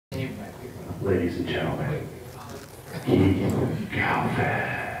ladies and gentlemen, Keith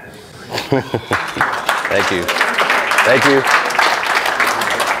Galvez. Thank you. Thank you.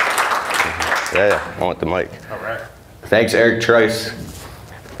 Yeah, I want the mic. All right. Thanks, Eric Trice.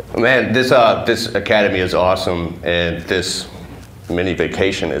 Man, this academy is awesome, and this mini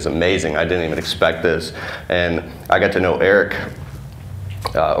vacation is amazing. I didn't even expect this, and I got to know Eric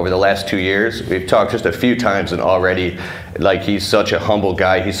over the last 2 years. We've talked just a few times, and already, like, he's such a humble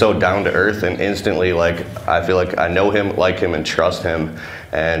guy. He's so down to earth, and instantly, like, I feel like I know him, like him, and trust him.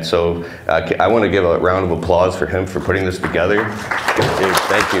 And so I want to give a round of applause for him for putting this together. Dude,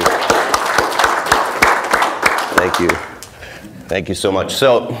 thank you. Thank you. Thank you so much.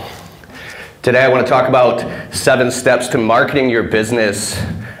 So today I want to talk about 7 steps to marketing your business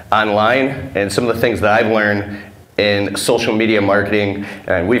online and some of the things that I've learned in social media marketing.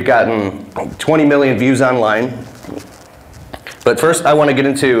 And we've gotten 20 million views online. But first I want to get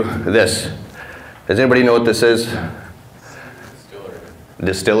into this. Does anybody know what this is?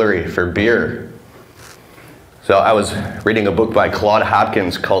 Distillery for beer. So I was reading a book by Claude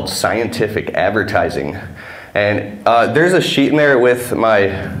Hopkins called Scientific Advertising. And there's a sheet in there with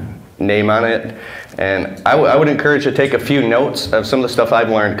my name on it. And I would encourage you to take a few notes of some of the stuff I've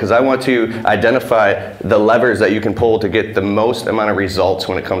learned, because I want to identify the levers that you can pull to get the most amount of results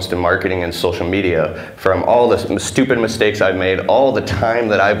when it comes to marketing and social media, from all the stupid mistakes I've made, all the time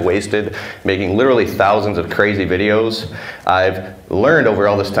that I've wasted making literally thousands of crazy videos. I've learned over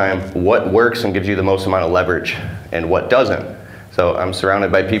all this time what works and gives you the most amount of leverage and what doesn't. So I'm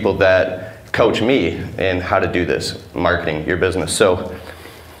surrounded by people that coach me in how to do this, marketing your business. So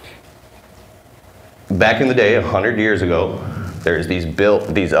back in the day, 100 years ago, there's these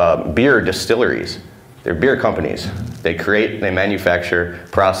beer distilleries. They're beer companies. They create, they manufacture,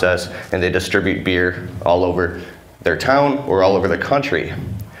 process, and they distribute beer all over their town or all over the country.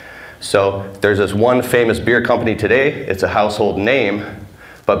 So there's this one famous beer company today. It's a household name.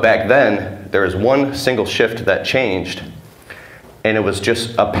 But back then, there was one single shift that changed. And it was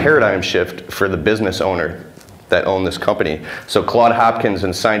just a paradigm shift for the business owner that owned this company. So Claude Hopkins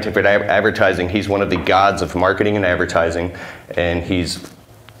in Scientific Advertising, he's one of the gods of marketing and advertising, and he's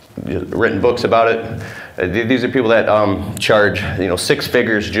written books about it. These are people that charge 6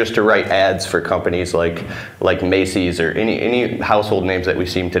 figures just to write ads for companies like Macy's or any household names that we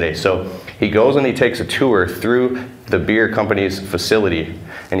see today. So he goes and he takes a tour through the beer company's facility,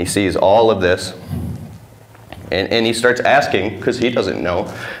 and he sees all of this. And he starts asking, because he doesn't know,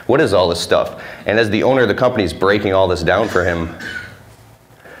 what is all this stuff? And as the owner of the company is breaking all this down for him,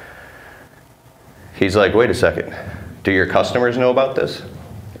 he's like, wait a second, do your customers know about this?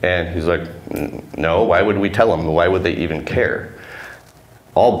 And he's like, no, why would we tell them? Why would they even care?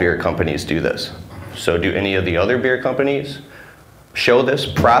 All beer companies do this. So do any of the other beer companies show this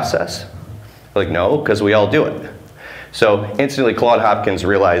process? Like, no, because we all do it. So instantly Claude Hopkins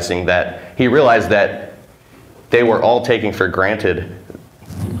realized that they were all taking for granted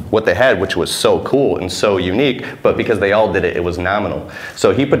what they had, which was so cool and so unique, but because they all did it, it was nominal.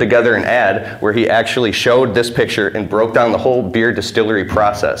 So he put together an ad where he actually showed this picture and broke down the whole beer distillery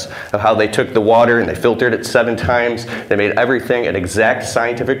process of how they took the water and they filtered it 7 times. They made everything an exact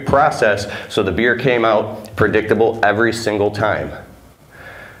scientific process, so the beer came out predictable every single time.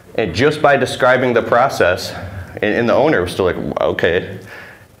 And just by describing the process, and the owner was still like, okay,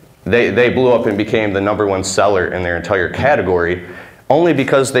 They blew up and became the #1 seller in their entire category, only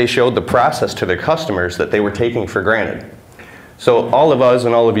because they showed the process to their customers that they were taking for granted. So all of us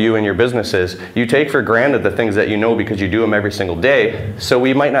and all of you in your businesses, you take for granted the things that you know because you do them every single day. So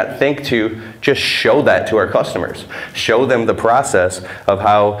we might not think to just show that to our customers. Show them the process of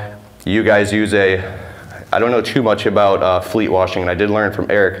how you guys use I don't know too much about fleet washing, and I did learn from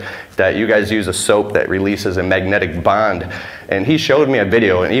Eric that you guys use a soap that releases a magnetic bond. And he showed me a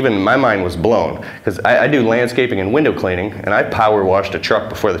video, and even my mind was blown, because I do landscaping and window cleaning, and I power washed a truck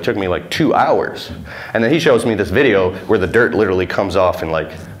before that took me like 2 hours. And then he shows me this video where the dirt literally comes off in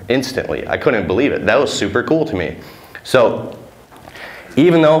like instantly. I couldn't believe it. That was super cool to me. So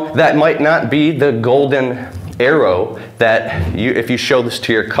even though that might not be the golden arrow that if you show this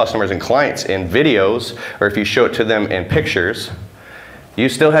to your customers and clients in videos, or if you show it to them in pictures, you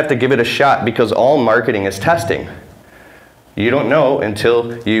still have to give it a shot, because all marketing is testing. You don't know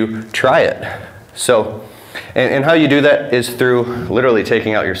until you try it. So, and how you do that is through literally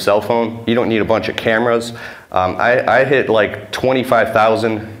taking out your cell phone. You don't need a bunch of cameras. I hit like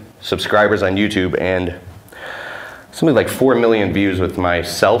 25,000 subscribers on YouTube and something like 4 million views with my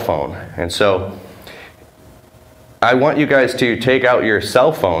cell phone. And so I want you guys to take out your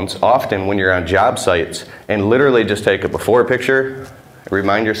cell phones often when you're on job sites and literally just take a before picture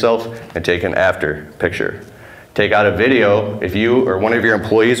remind yourself, and take an after picture. Take out a video if you or one of your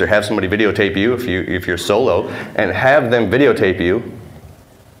employees, or have somebody videotape you if you're solo, and have them videotape you.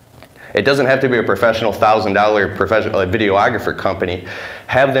 It doesn't have to be a professional $1,000 professional videographer company.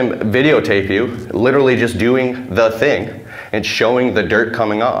 Have them videotape you, literally just doing the thing and showing the dirt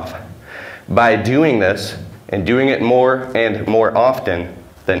coming off. By doing this and doing it more and more often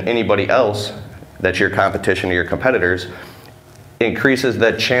than anybody else, that's your competition or your competitors, increases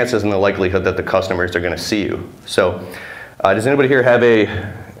the chances and the likelihood that the customers are going to see you. So, does anybody here have a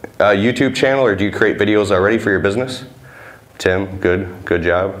YouTube channel, or do you create videos already for your business? Tim, good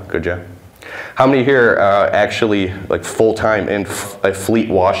job. How many here are actually like full-time in fleet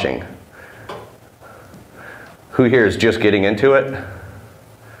washing? Who here is just getting into it?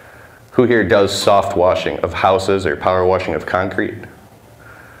 Who here does soft washing of houses or power washing of concrete?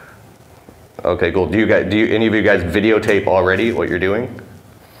 Okay, cool. Do any of you guys videotape already what you're doing?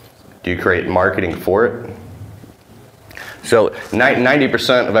 Do you create marketing for it? So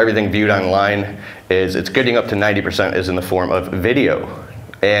 90% of everything viewed online it's getting up to 90% is in the form of video.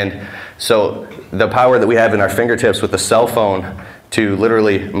 And so the power that we have in our fingertips with the cell phone to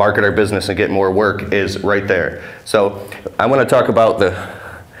literally market our business and get more work is right there. So I want to talk about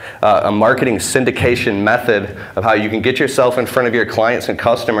a marketing syndication method of how you can get yourself in front of your clients and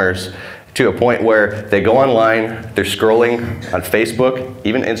customers to a point where they go online, they're scrolling on Facebook,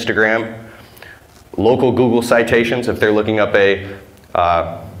 even Instagram, local Google citations if they're looking up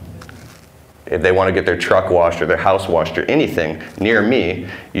if they want to get their truck washed or their house washed or anything near me,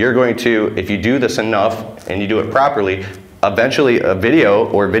 you're going to, if you do this enough and you do it properly, eventually a video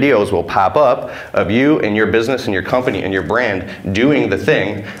or videos will pop up of you and your business and your company and your brand doing the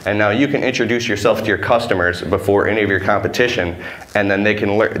thing, and now you can introduce yourself to your customers before any of your competition, and then they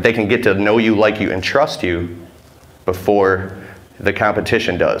can get to know you, like you, and trust you before the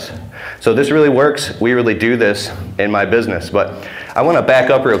competition does. So this really works. We really do this in my business. But I want to back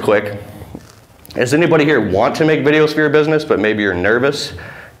up real quick. Does anybody here want to make videos for your business, but maybe you're nervous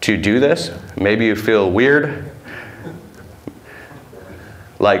to do this? Maybe you feel weird.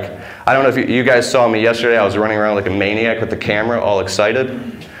 Like, I don't know if you guys saw me yesterday. I was running around like a maniac with the camera, all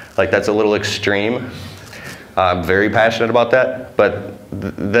excited. Like, that's a little extreme. I'm very passionate about that. But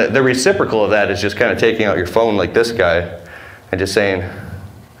the reciprocal of that is just kind of taking out your phone like this guy and just saying,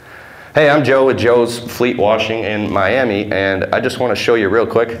 hey, I'm Joe with Joe's Fleet Washing in Miami, and I just want to show you real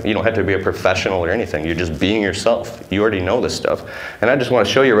quick. You don't have to be a professional or anything. You're just being yourself. You already know this stuff. And I just want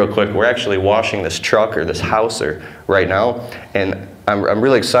to show you real quick. We're actually washing this truck or this house right now, and I'm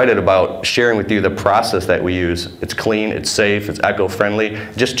really excited about sharing with you the process that we use. It's clean, it's safe, it's eco-friendly.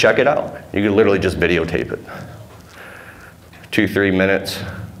 Just check it out. You can literally just videotape it. 2-3 minutes.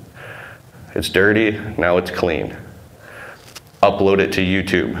 It's dirty, now it's clean. Upload it to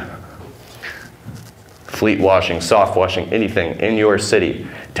YouTube. Fleet washing, soft washing, anything in your city.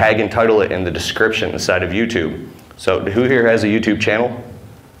 Tag and title it in the description inside of YouTube. So who here has a YouTube channel?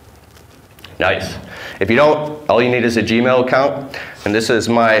 Nice. If you don't, all you need is a Gmail account, and this is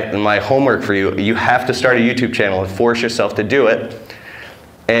my homework for you. You have to start a YouTube channel and force yourself to do it.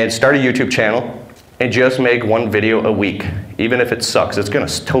 And start a YouTube channel and just make one video a week. Even if it sucks, it's gonna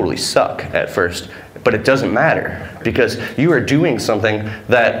totally suck at first, but it doesn't matter because you are doing something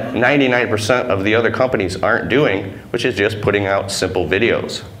that 99% of the other companies aren't doing, which is just putting out simple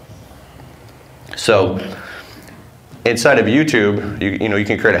videos. So inside of YouTube, you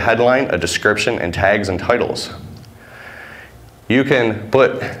can create a headline, a description, and tags and titles. You can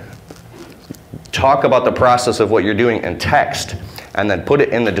talk about the process of what you're doing in text, and then put it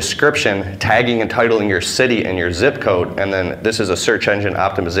in the description, tagging and titling your city and your zip code, and then this is a search engine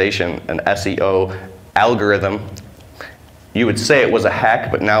optimization, an SEO algorithm. You would say it was a hack,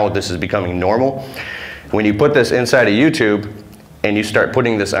 but now this is becoming normal. When you put this inside of YouTube, and you start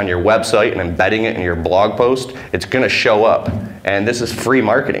putting this on your website and embedding it in your blog post, it's gonna show up. And this is free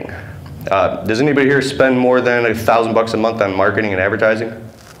marketing. Does anybody here spend more than $1,000 a month on marketing and advertising?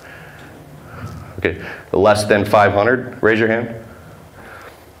 Okay, less than 500, raise your hand.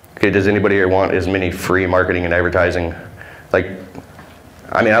 Okay, does anybody here want as many free marketing and advertising?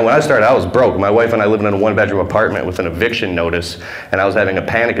 When I started, I was broke. My wife and I lived in a one-bedroom apartment with an eviction notice, and I was having a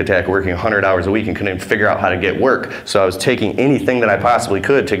panic attack working 100 hours a week and couldn't even figure out how to get work. So I was taking anything that I possibly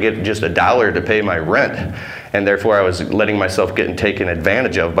could to get just $1 to pay my rent. And therefore, I was letting myself get taken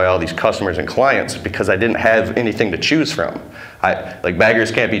advantage of by all these customers and clients because I didn't have anything to choose from. Like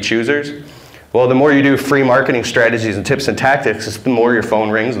beggars can't be choosers. Well, the more you do free marketing strategies and tips and tactics, the more your phone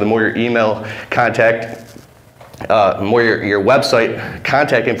rings, the more your email contact, the more your website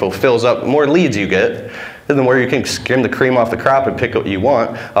contact info fills up, the more leads you get, then where you can skim the cream off the crop and pick what you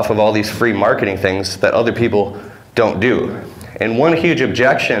want off of all these free marketing things that other people don't do. And one huge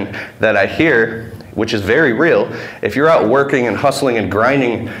objection that I hear, which is very real, if you're out working and hustling and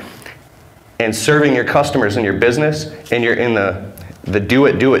grinding and serving your customers in your business, and you're in the do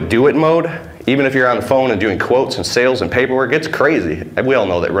it mode, even if you're on the phone and doing quotes and sales and paperwork, it's crazy. And we all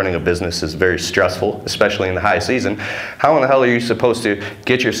know that running a business is very stressful, especially in the high season. How in the hell are you supposed to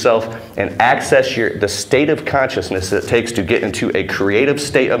get yourself and access the state of consciousness that it takes to get into a creative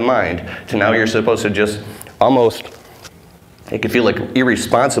state of mind to now you're supposed to just almost, it can feel like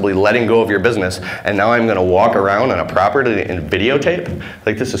irresponsibly letting go of your business, and now I'm gonna walk around on a property and videotape?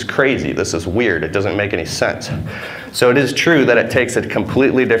 Like, this is crazy, this is weird, it doesn't make any sense. So it is true that it takes a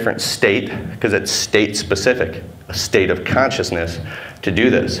completely different state, because it's state specific, a state of consciousness to do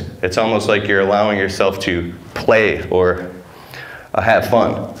this. It's almost like you're allowing yourself to play or have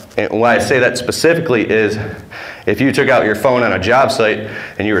fun. And why I say that specifically is, if you took out your phone on a job site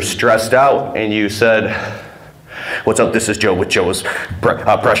and you were stressed out and you said, "What's up, this is Joe with Joe's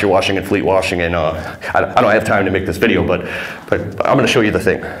Pressure Washing and Fleet Washing, and I don't have time to make this video, but I'm gonna show you the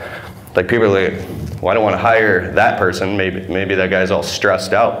thing." Like, people are like, well, I don't wanna hire that person, maybe that guy's all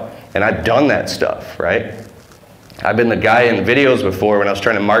stressed out. And I've done that stuff, right? I've been the guy in videos before when I was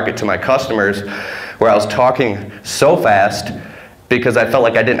trying to market to my customers where I was talking so fast because I felt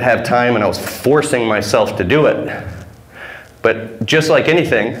like I didn't have time and I was forcing myself to do it. But just like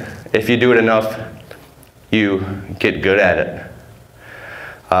anything, if you do it enough, you get good at it.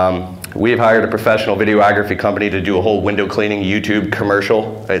 We've hired a professional videography company to do a whole window cleaning YouTube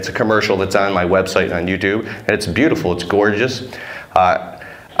commercial. It's a commercial that's on my website on YouTube, and it's beautiful, it's gorgeous. I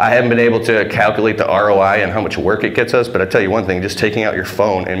haven't been able to calculate the ROI and how much work it gets us, but I tell you one thing, just taking out your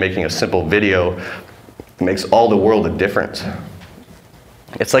phone and making a simple video makes all the world of difference.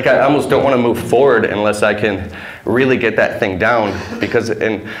 It's like I almost don't want to move forward unless I can really get that thing down, because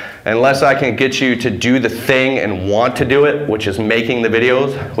unless I can get you to do the thing and want to do it, which is making the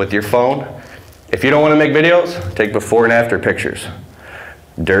videos with your phone. If you don't want to make videos, take before and after pictures.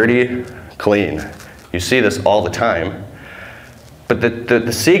 Dirty, clean. You see this all the time. But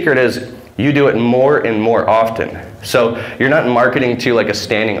the secret is you do it more and more often. So you're not marketing to like a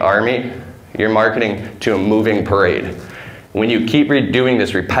standing army, you're marketing to a moving parade. When you keep doing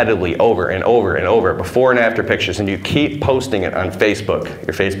this repeatedly over and over and over, before and after pictures, and you keep posting it on Facebook,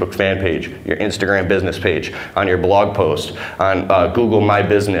 your Facebook fan page, your Instagram business page, on your blog post, on Google My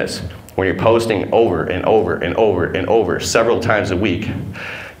Business, when you're posting over and over and over and over several times a week,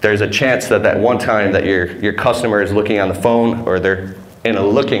 there's a chance that that one time that your customer is looking on the phone or they're in a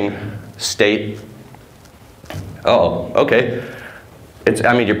looking state, oh, okay.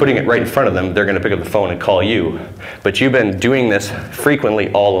 I mean, you're putting it right in front of them, they're gonna pick up the phone and call you. But you've been doing this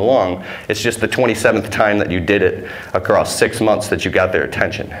frequently all along. It's just the 27th time that you did it across 6 months that you got their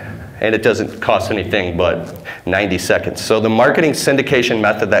attention. And it doesn't cost anything but 90 seconds. So the marketing syndication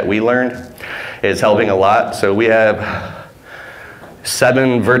method that we learned is helping a lot. So we have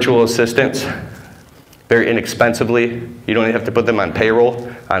 7 virtual assistants, very inexpensively. You don't even have to put them on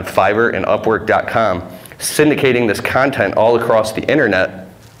payroll, on Fiverr and Upwork.com. Syndicating this content all across the internet,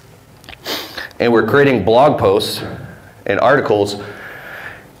 and we're creating blog posts and articles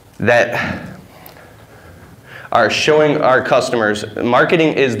that are showing our customers.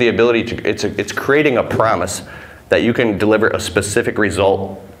 Marketing is the ability to, it's creating a promise that you can deliver a specific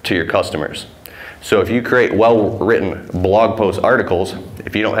result to your customers. So if you create well-written blog post articles,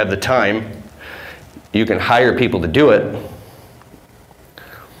 if you don't have the time, you can hire people to do it.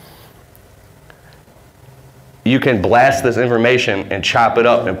 You can blast this information and chop it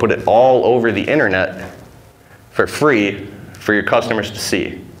up and put it all over the internet for free for your customers to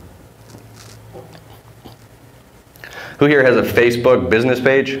see. Who here has a Facebook business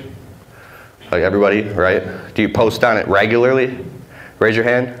page? Like everybody, right? Do you post on it regularly? Raise your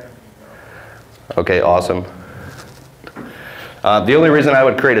hand. Okay, awesome. The only reason I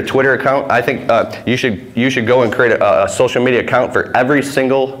would create a Twitter account, I think you should go and create a social media account for every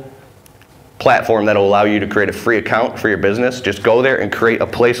single platform that will allow you to create a free account for your business. Just go there and create a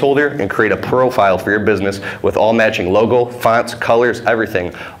placeholder and create a profile for your business with all matching logo, fonts, colors,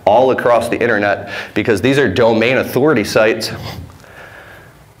 everything, all across the internet, because these are domain authority sites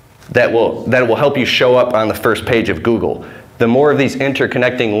that will help you show up on the first page of Google. The more of these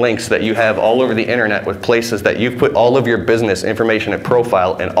interconnecting links that you have all over the internet with places that you've put all of your business information and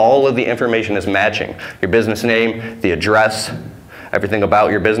profile, and all of the information is matching. Your business name, the address, everything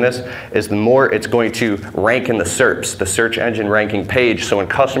about your business, is the more it's going to rank in the SERPs, the search engine ranking page. So when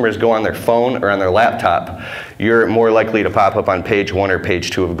customers go on their phone or on their laptop, you're more likely to pop up on page 1 or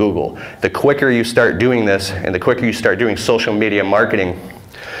page 2 of Google. The quicker you start doing this, and the quicker you start doing social media marketing,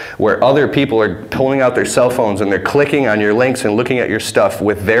 where other people are pulling out their cell phones and they're clicking on your links and looking at your stuff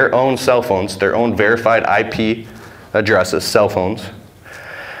with their own cell phones, their own verified IP addresses, cell phones,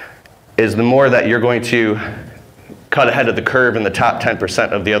 is the more that you're going to cut ahead of the curve in the top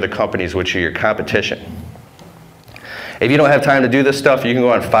 10% of the other companies, which are your competition. If you don't have time to do this stuff, you can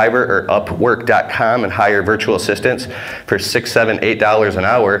go on Fiverr or Upwork.com and hire virtual assistants for $6, $7, $8 an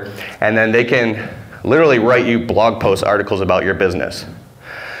hour, and then they can literally write you blog post articles about your business.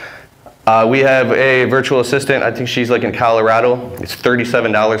 We have a virtual assistant, I think she's like in Colorado. It's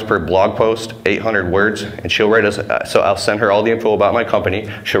 $37 per blog post, 800 words, and she'll write us, so I'll send her all the info about my company.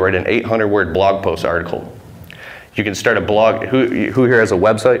 She'll write an 800-word blog post article. You can start a blog. Who here has a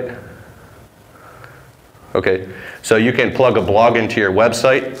website? Okay, so you can plug a blog into your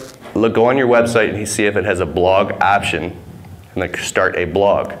website. Go on your website and see if it has a blog option, and like start a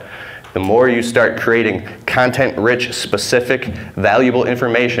blog. The more you start creating content-rich, specific, valuable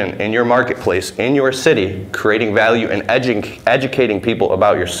information in your marketplace, in your city, creating value and educating people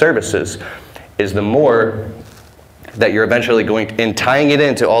about your services, is the more that you're eventually going to, and tying it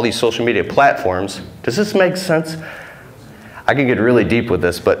into all these social media platforms. Does this make sense? I can get really deep with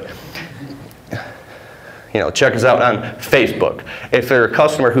this, but check us out on Facebook. If they're a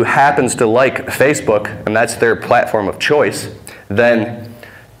customer who happens to like Facebook, and that's their platform of choice, then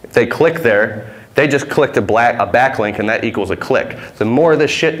they click there, they just clicked a backlink, and that equals a click. The more of this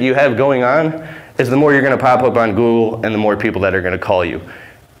shit you have going on is the more you're going to pop up on Google and the more people that are going to call you.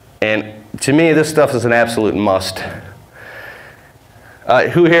 And to me, this stuff is an absolute must.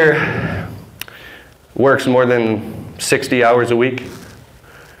 Who here works more than 60 hours a week?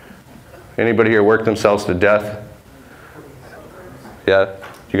 Anybody here work themselves to death? Yeah?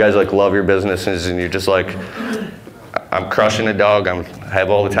 You guys like love your businesses and you're just like, I'm crushing a dog, I have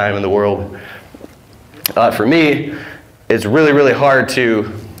all the time in the world. For me, it's really, really hard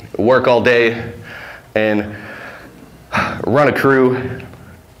to work all day and run a crew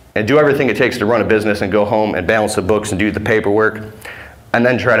and do everything it takes to run a business and go home and balance the books and do the paperwork and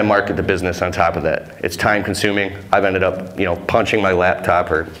then try to market the business on top of that. It's time consuming. I've ended up, punching my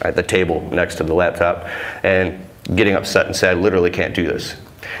laptop or at the table next to the laptop and getting upset and say I literally can't do this.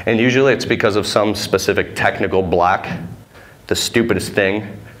 And usually it's because of some specific technical block, the stupidest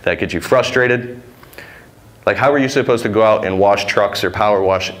thing that gets you frustrated. Like, how are you supposed to go out and wash trucks or power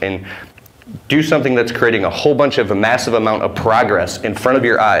wash and do something that's creating a whole bunch of a massive amount of progress in front of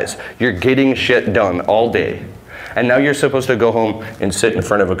your eyes? You're getting shit done all day. And now you're supposed to go home and sit in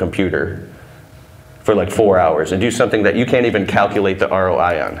front of a computer for like 4 hours and do something that you can't even calculate the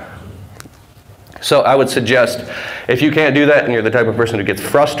ROI on. So I would suggest, if you can't do that and you're the type of person who gets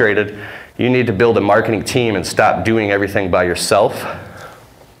frustrated, you need to build a marketing team and stop doing everything by yourself.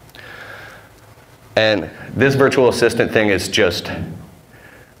 And this virtual assistant thing is just,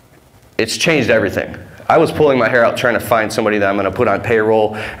 it's changed everything. I was pulling my hair out trying to find somebody that I'm going to put on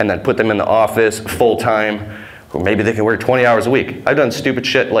payroll and then put them in the office full time, or maybe they can work 20 hours a week. I've done stupid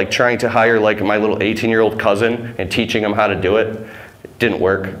shit like trying to hire like my little 18-year-old cousin and teaching him how to do it. It didn't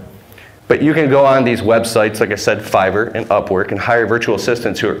work. But you can go on these websites, like I said, Fiverr and Upwork, and hire virtual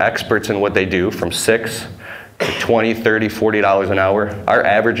assistants who are experts in what they do, from $6 to $20, $30, $40 an hour. Our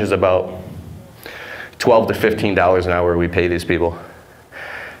average is about $12 to $15 an hour we pay these people.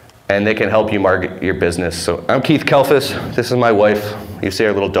 And they can help you market your business. So I'm Keith Kelfis. This is my wife. You see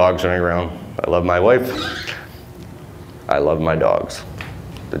our little dogs running around. I love my wife. I love my dogs.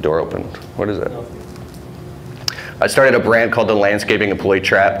 The door opened. What is it? I started a brand called the Landscaping Employee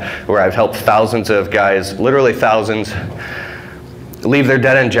Trap, where I've helped thousands of guys, literally thousands, leave their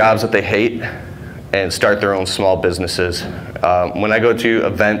dead-end jobs that they hate and start their own small businesses. When I go to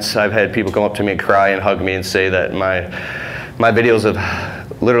events, I've had people come up to me and cry and hug me and say that my videos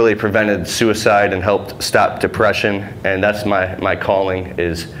have literally prevented suicide and helped stop depression, and that's my calling,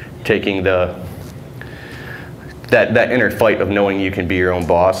 is taking that inner fight of knowing you can be your own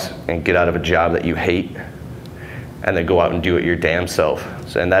boss and get out of a job that you hate and then go out and do it your damn self.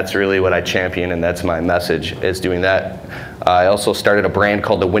 And that's really what I champion, and that's my message, is doing that. I also started a brand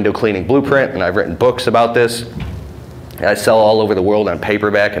called the Window Cleaning Blueprint, and I've written books about this. I sell all over the world on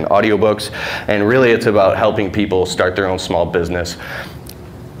paperback and audiobooks, and really it's about helping people start their own small business.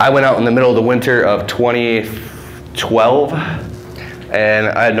 I went out in the middle of the winter of 2012, and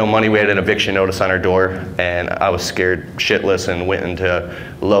I had no money. We had an eviction notice on our door, and I was scared shitless and went into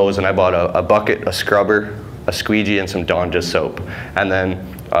Lowe's, and I bought a bucket, a scrubber, a squeegee, and some Dawn Just soap. And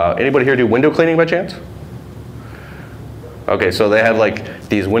then, anybody here do window cleaning by chance? Okay, so they have like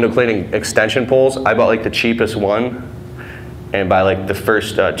these window cleaning extension poles. I bought like the cheapest one, and by like the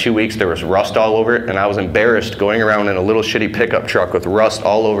first 2 weeks there was rust all over it, and I was embarrassed going around in a little shitty pickup truck with rust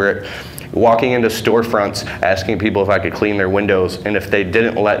all over it, walking into storefronts asking people if I could clean their windows, and if they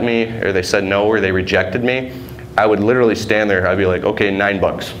didn't let me, or they said no, or they rejected me, I would literally stand there. I'd be like, okay, $9,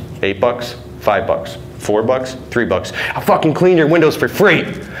 $8, $5, $4, $3. I'll fucking clean your windows for free.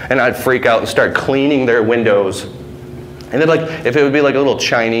 And I'd freak out and start cleaning their windows. And then like, if it would be like a little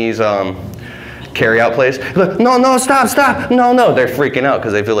Chinese carry-out place, like, no, stop, no. They're freaking out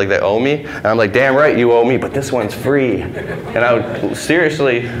because they feel like they owe me. And I'm like, damn right you owe me, but this one's free. And I would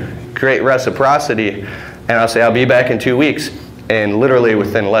seriously create reciprocity, and I'll say, I'll be back in 2 weeks. And literally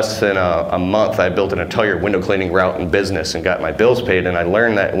within less than a month, I built an entire window cleaning route and business and got my bills paid. And I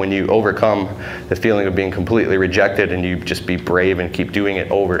learned that when you overcome the feeling of being completely rejected and you just be brave and keep doing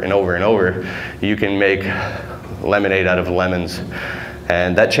it over and over and over, you can make lemonade out of lemons.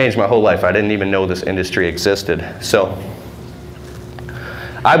 And that changed my whole life. I didn't even know this industry existed. So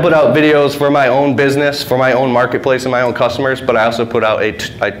I put out videos for my own business, for my own marketplace and my own customers, but I also put out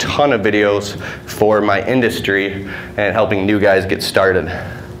a ton of videos for my industry and helping new guys get started.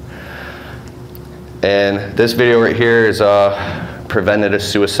 And this video right here is preventative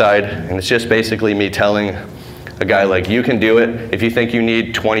suicide, and it's just basically me telling a guy like, you can do it. If you think you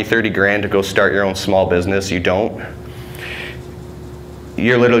need 20, 30 grand to go start your own small business, you don't.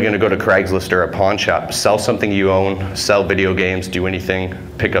 You're literally going to go to Craigslist or a pawn shop, sell something you own, sell video games, do anything,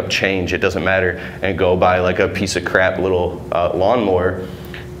 pick up change, it doesn't matter, and go buy like a piece of crap little lawnmower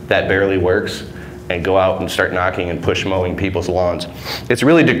that barely works and go out and start knocking and push mowing people's lawns. It's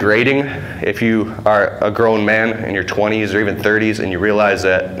really degrading if you are a grown man in your 20s or even 30s and you realize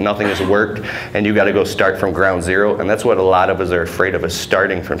that nothing has worked and you got to go start from ground zero. And that's what a lot of us are afraid of, is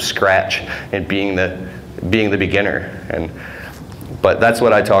starting from scratch and being the beginner. But that's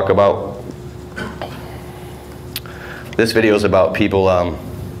what I talk about. This video is about people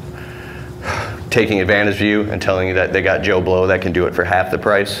taking advantage of you and telling you that they got Joe Blow that can do it for half the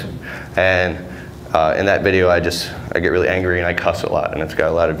price. And in that video, I get really angry and I cuss a lot, and it's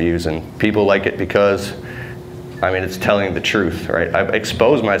got a lot of views, and people like it because, I mean, it's telling the truth, right? I've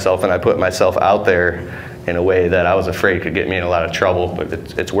exposed myself and I put myself out there in a way that I was afraid could get me in a lot of trouble, but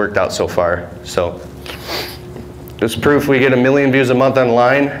it's worked out so far. So. This proof we get 1 million views a month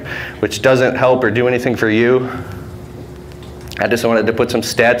online, which doesn't help or do anything for you. I just wanted to put some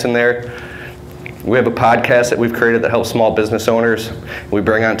stats in there. We have a podcast that we've created that helps small business owners. We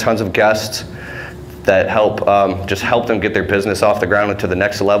bring on tons of guests that help just help them get their business off the ground and to the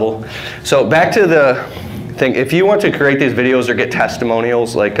next level. So back to the thing, if you want to create these videos or get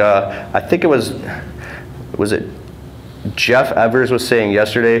testimonials, like I think it was it Jeff Evers was saying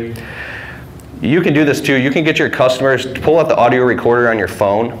yesterday, you can do this too. You can get your customers to pull out the audio recorder on your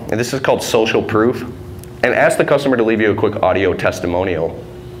phone, and this is called social proof, and ask the customer to leave you a quick audio testimonial,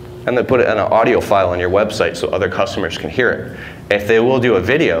 and then put it in an audio file on your website so other customers can hear it. If they will do a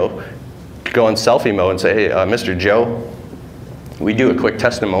video, go in selfie mode and say, hey, Mr. Joe, we do a quick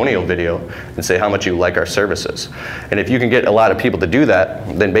testimonial video and say how much you like our services. And if you can get a lot of people to do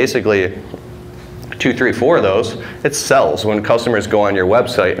that, then basically 2, 3, 4 of those, it sells. When customers go on your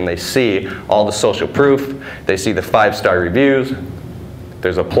website and they see all the social proof, they see the 5-star reviews,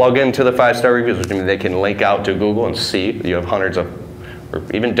 there's a plug-in to the 5-star reviews, which means they can link out to Google and see you have hundreds of, or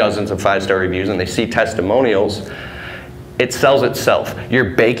even dozens of 5-star reviews, and they see testimonials, it sells itself.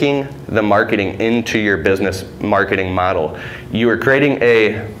 You're baking the marketing into your business marketing model. You are creating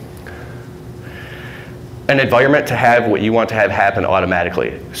an environment to have what you want to have happen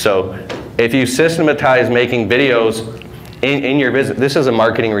automatically. So if you systematize making videos in your business, this is a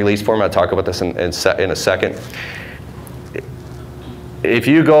marketing release form. I'll talk about this in a second. If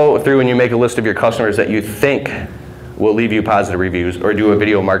you go through and you make a list of your customers that you think will leave you positive reviews, or do a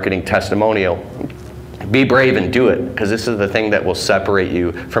video marketing testimonial, be brave and do it, because this is the thing that will separate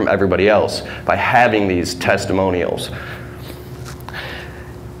you from everybody else, by having these testimonials.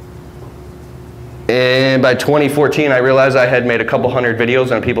 And by 2014, I realized I had made a couple hundred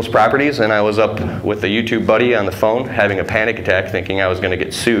videos on people's properties, and I was up with a YouTube buddy on the phone having a panic attack, thinking I was going to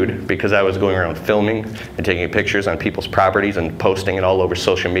get sued because I was going around filming and taking pictures on people's properties and posting it all over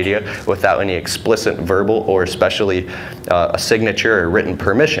social media without any explicit verbal or especially a signature or written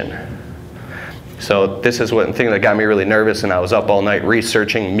permission. So this is one thing that got me really nervous, and I was up all night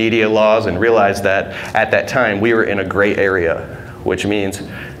researching media laws and realized that at that time we were in a gray area, which means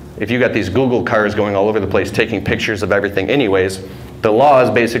if you got these Google cars going all over the place taking pictures of everything anyways, The law is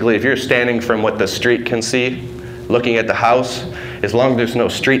basically if you're standing from what the street can see, looking at the house, as long as there's no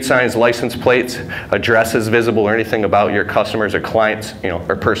street signs, license plates, addresses visible, or anything about your customers or clients,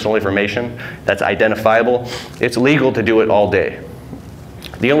 or personal information that's identifiable, it's legal to do it all day.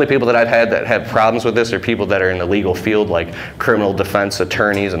 The only people that I've had that have problems with this are people that are in the legal field, like criminal defense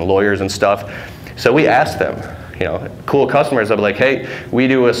attorneys and lawyers and stuff. So we asked them, cool customers, I'd be like, hey, we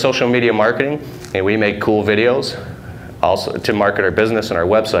do a social media marketing and we make cool videos also to market our business and our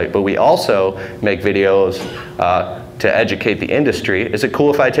website, but we also make videos to educate the industry. Is it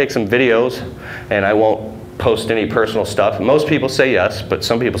cool if I take some videos and I won't post any personal stuff? Most people say yes, but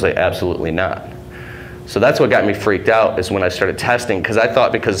some people say absolutely not. So that's what got me freaked out is when I started testing, because I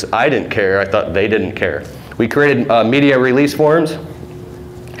thought because I didn't care, I thought they didn't care. We created media release forms.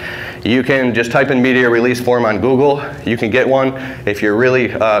 You can just type in media release form on Google. You can get one. If you're really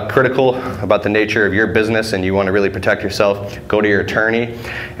critical about the nature of your business and you want to really protect yourself, go to your attorney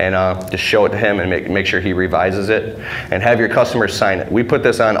and just show it to him and make sure he revises it and have your customers sign it. We put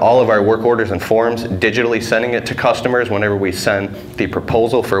this on all of our work orders and forms, digitally sending it to customers whenever we send the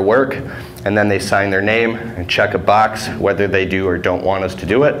proposal for work, and then they sign their name and check a box whether they do or don't want us to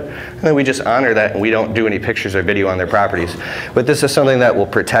do it. And then we just honor that and we don't do any pictures or video on their properties. But this is something that will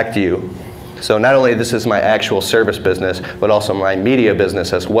protect you. So not only this is my actual service business, but also my media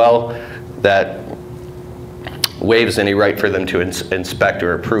business as well that waives any right for them to inspect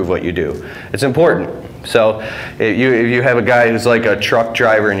or approve what you do. It's important. So if you have a guy who's like a truck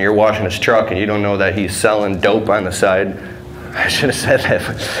driver and you're washing his truck and you don't know that he's selling dope on the side, I should have said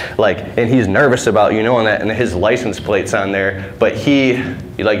that, and he's nervous about you knowing that, and his license plate's on there, but you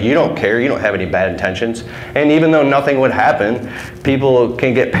don't care, you don't have any bad intentions, and even though nothing would happen, people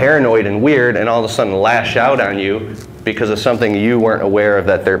can get paranoid and weird and all of a sudden lash out on you because of something you weren't aware of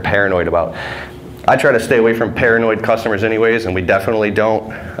that they're paranoid about. I try to stay away from paranoid customers anyways, and we definitely don't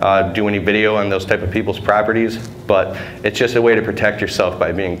do any video on those type of people's properties, but it's just a way to protect yourself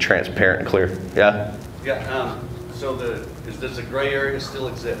by being transparent and clear. Yeah? Yeah, so does the gray area still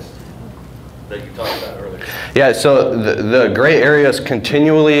exist that you talked about earlier? Yeah, so the gray area is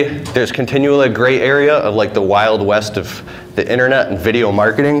there's continually a gray area of like the wild west of the internet and video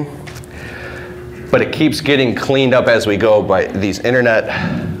marketing, but it keeps getting cleaned up as we go by these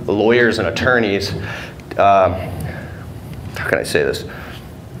internet lawyers and attorneys. How can I say this?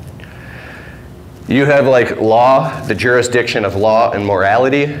 You have like law, the jurisdiction of law and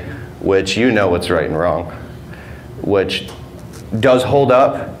morality, which you know what's right and wrong, which does hold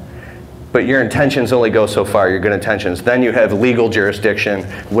up, but your intentions only go so far, your good intentions. Then you have legal jurisdiction,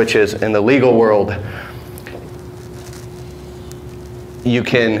 which is in the legal world, you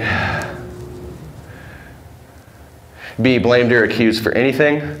can be blamed or accused for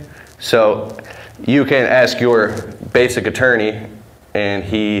anything. So you can ask your basic attorney and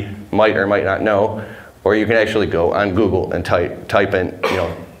he might or might not know, or you can actually go on Google and type in,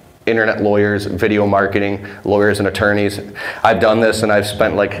 internet lawyers, video marketing, lawyers and attorneys. I've done this and I've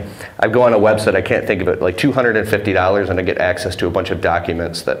spent I go on a website, I can't think of it, like $250, and I get access to a bunch of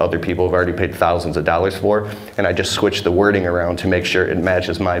documents that other people have already paid thousands of dollars for, and I just switch the wording around to make sure it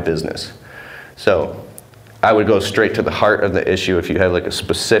matches my business. So I would go straight to the heart of the issue if you have like a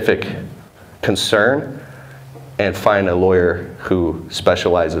specific concern and find a lawyer who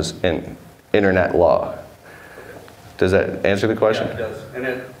specializes in internet law. Does that answer the question? Yeah, it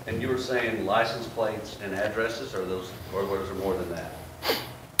does. And you were saying license plates and addresses, or was there more than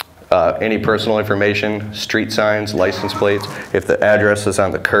that? Any personal information, street signs, license plates, if the address is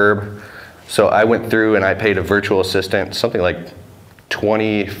on the curb. So I went through and I paid a virtual assistant something like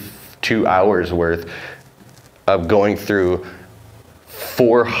 22 hours worth of going through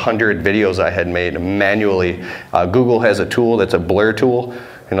 400 videos I had made manually. Google has a tool that's a blur tool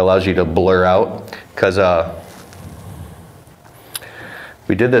and allows you to blur out, because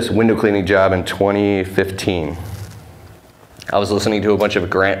we did this window cleaning job in 2015. I was listening to a bunch of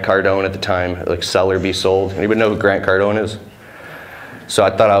Grant Cardone at the time, like Sell or Be Sold. Anybody know who Grant Cardone is? So I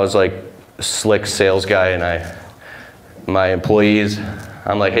thought I was like a slick sales guy, and my employees,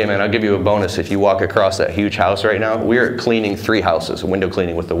 I'm like, hey man, I'll give you a bonus if you walk across that huge house right now. We're cleaning 3 houses, window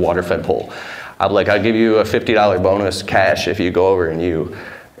cleaning with the water fed pole. I'm like, I'll give you a $50 bonus cash if you go over and you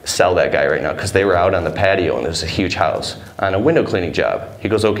sell that guy right now, because they were out on the patio and there's a huge house on a window cleaning job. He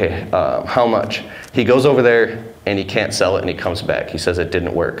goes, okay, how much? He goes over there and he can't sell it, and he comes back. He says it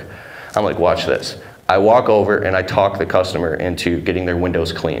didn't work. I'm like, watch this. I walk over and I talk the customer into getting their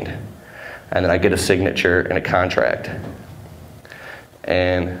windows cleaned. And then I get a signature and a contract.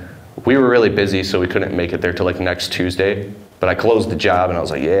 And we were really busy, so we couldn't make it there till like next Tuesday. But I closed the job and I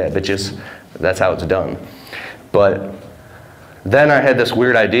was like, yeah, bitches, that's how it's done. But Then I had this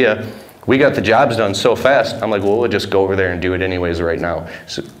weird idea. We got the jobs done so fast. I'm like, well, we'll just go over there and do it anyways right now.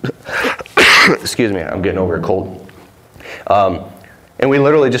 So, excuse me, I'm getting over a cold. And we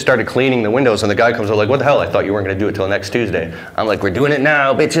literally just started cleaning the windows, and the guy comes over like, what the hell? I thought you weren't going to do it till next Tuesday. I'm like, we're doing it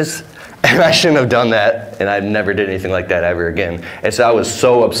now, bitches. And I shouldn't have done that, and I never did anything like that ever again. And so I was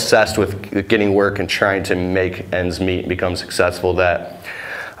so obsessed with getting work and trying to make ends meet and become successful that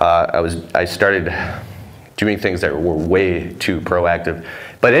I started doing things that were way too proactive.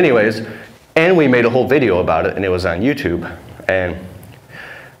 But anyways, and we made a whole video about it, and it was on YouTube. And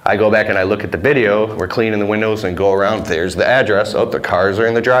I go back and I look at the video, we're cleaning the windows and go around, there's the address, oh, the cars are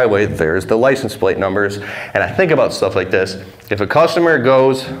in the driveway, there's the license plate numbers. And I think about stuff like this. If a customer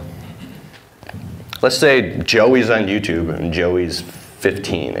goes, let's say Joey's on YouTube and Joey's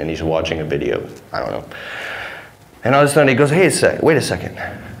 15 and he's watching a video, I don't know. And all of a sudden he goes, hey, wait a second,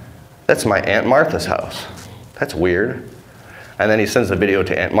 that's my Aunt Martha's house. That's weird. And then he sends the video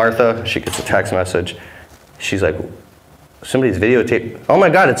to Aunt Martha, she gets a text message. She's like, somebody's videotaped, oh my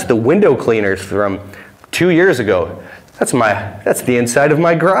God, it's the window cleaners from 2 years ago. That's the inside of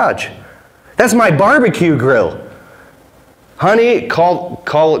my garage. That's my barbecue grill. Honey, call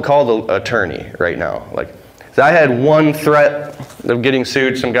the attorney right now. Like, I had one threat of getting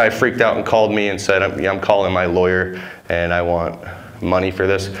sued. Some guy freaked out and called me and said, I'm calling my lawyer and I want money for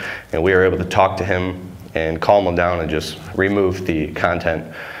this. And we were able to talk to him and calm him down and just remove the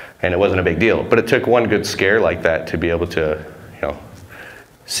content. And it wasn't a big deal. But it took one good scare like that to be able to,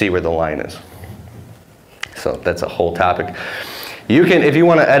 see where the line is. So that's a whole topic. You can, if you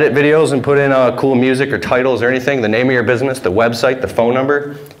want to edit videos and put in cool music or titles or anything, the name of your business, the website, the phone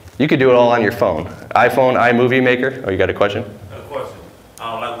number, you can do it all on your phone. iPhone, iMovie Maker. Oh, you got a question? I have a question.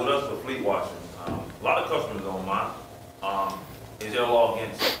 Like with us for fleet washing, a lot of customers don't mind. Is there a law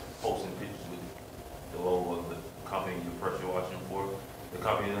against posting pictures with the logo of the company you pressure washing for? The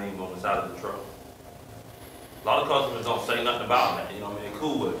company name on the side of the truck. A lot of customers don't say nothing about that, they're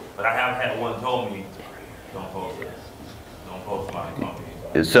cool with it. But I have had one told me, don't post it. Don't post my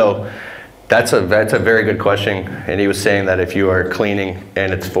company. So that's a very good question. And he was saying that if you are cleaning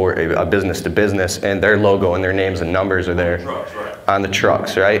and it's for a business to business and their logo and their names and numbers are there on the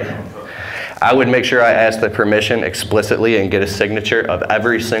trucks, right? I would make sure I ask the permission explicitly and get a signature of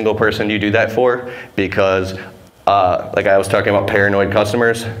every single person you do that for, because like I was talking about paranoid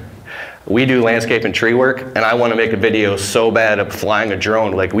customers, we do landscape and tree work, and I want to make a video so bad of flying a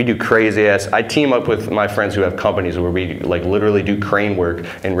drone. Like, we do crazy ass, I team up with my friends who have companies where we like literally do crane work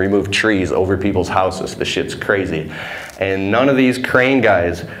and remove trees over people's houses. The shit's crazy. And none of these crane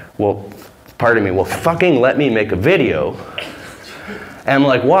guys will fucking let me make a video. And I'm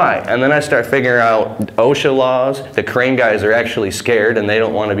like, why? And then I start figuring out OSHA laws. The crane guys are actually scared and they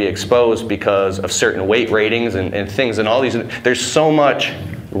don't want to be exposed because of certain weight ratings and things and all these. There's so much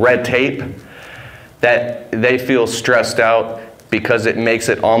red tape that they feel stressed out because it makes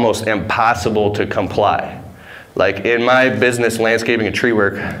it almost impossible to comply. Like in my business, landscaping and tree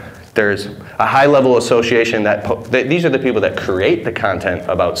work, there's a high-level association that these are the people that create the content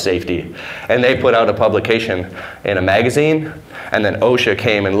about safety, and they put out a publication in a magazine, and then OSHA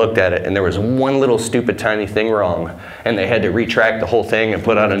came and looked at it, and there was one little stupid tiny thing wrong, and they had to retract the whole thing and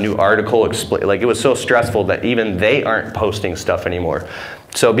put out a new article. Like, it was so stressful that even they aren't posting stuff anymore.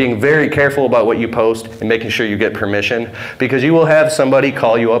 So being very careful about what you post and making sure you get permission, because you will have somebody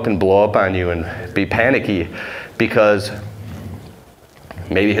call you up and blow up on you and be panicky because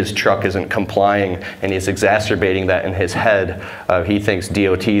maybe his truck isn't complying and he's exacerbating that in his head. He thinks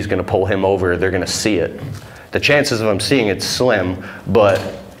DOT is going to pull him over, they're going to see it. The chances of him seeing it's slim,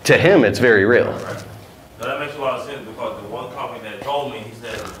 but to him it's very real. Right. Now that makes a lot of sense, because the one company that told me, he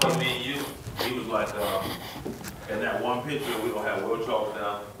said, for me and you, he was like, in that one picture we don't have wheel chalk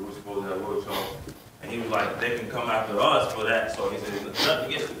now, we were supposed to have wheel chalk. And he was like, they can come after us for that. So he said,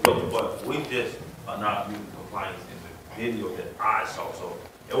 nothing against the picture, but we just are not using compliance in the video that I saw. So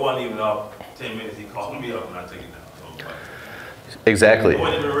it wasn't even up 10 minutes, he called me up and I took it down. So, exactly. It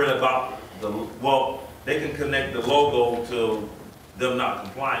wasn't even really about well, they can connect the logo to them not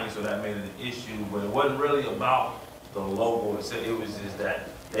complying, so that made it an issue, but it wasn't really about the logo. It was just that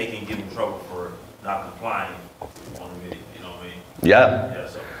they can get in trouble for not complying on the video, you know what I mean? Yeah. Yeah,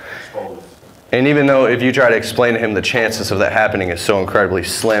 so exposed. And even though if you try to explain to him the chances of that happening is so incredibly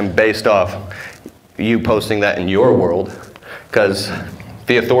slim based off you posting that in your world, because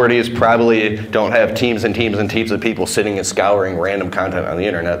the authorities probably don't have teams and teams and teams of people sitting and scouring random content on the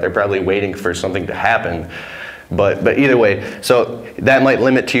internet. They're probably waiting for something to happen. But either way, so that might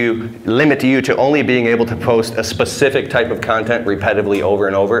limit you to only being able to post a specific type of content repetitively over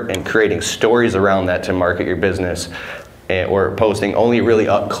and over, and creating stories around that to market your business or posting only really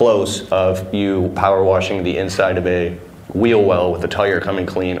up close of you power washing the inside of a wheel well with the tire coming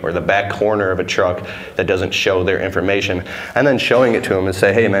clean, or the back corner of a truck that doesn't show their information, and then showing it to them and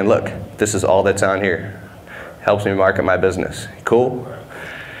say, hey man, look, this is all that's on here. Helps me market my business. Cool?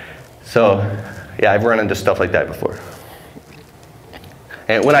 So, yeah, I've run into stuff like that before.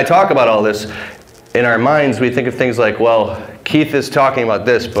 And when I talk about all this, in our minds, we think of things like, well, Keith is talking about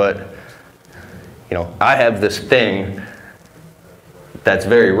this, but you know, I have this thing that's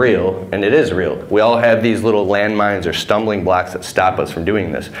very real, and it is real. We all have these little landmines or stumbling blocks that stop us from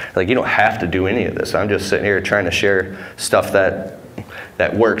doing this. Like, you don't have to do any of this. I'm just sitting here trying to share stuff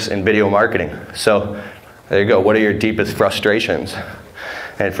that works in video marketing. So there you go. What are your deepest frustrations?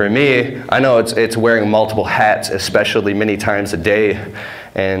 And for me, I know it's wearing multiple hats, especially many times a day.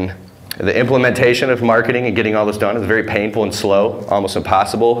 And the implementation of marketing and getting all this done is very painful and slow, almost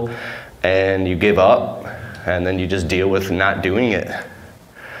impossible. And you give up, and then you just deal with not doing it.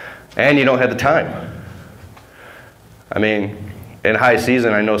 And you don't have the time. I mean, in high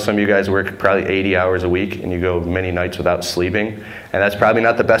season, I know some of you guys work probably 80 hours a week, and you go many nights without sleeping. And that's probably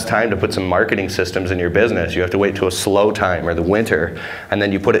not the best time to put some marketing systems in your business. You have to wait till a slow time or the winter, and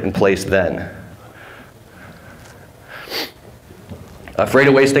then you put it in place then. Afraid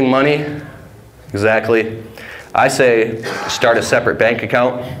of wasting money? Exactly. I say start a separate bank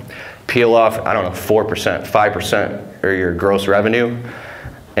account, peel off, I don't know, 4%, 5% or your gross revenue,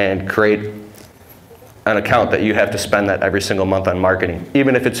 and create an account that you have to spend that every single month on marketing.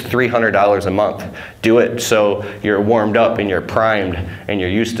 Even if it's $300 a month, do it so you're warmed up and you're primed and you're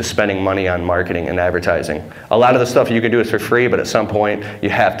used to spending money on marketing and advertising. A lot of the stuff you can do is for free, but at some point you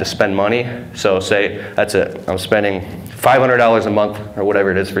have to spend money. So say, that's it, I'm spending $500 a month or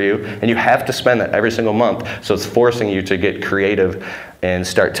whatever it is for you, and you have to spend that every single month. So it's forcing you to get creative and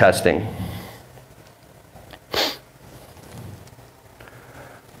start testing.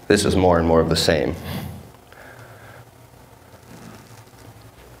 This is more and more of the same.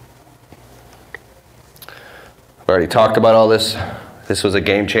 I've already talked about all this. This was a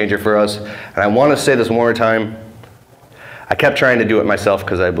game changer for us. And I want to say this one more time. I kept trying to do it myself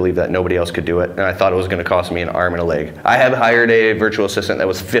because I believed that nobody else could do it, and I thought it was going to cost me an arm and a leg. I have hired a virtual assistant that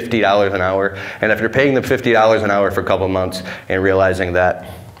was $50 an hour, and after paying them $50 an hour for a couple months and realizing that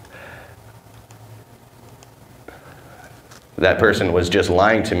that person was just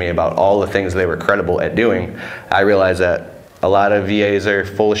lying to me about all the things they were credible at doing, I realized that a lot of VAs are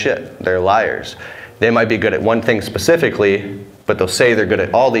full of shit. They're liars. They might be good at one thing specifically, but they'll say they're good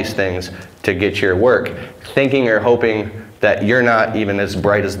at all these things to get your work, thinking or hoping that you're not even as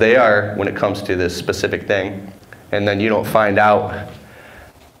bright as they are when it comes to this specific thing. And then you don't find out,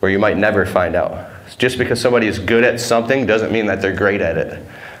 or you might never find out. Just because somebody is good at something doesn't mean that they're great at it.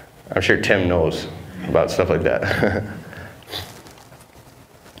 I'm sure Tim knows about stuff like that.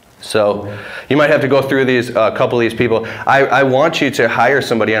 So you might have to go through these, a couple of these people. I want you to hire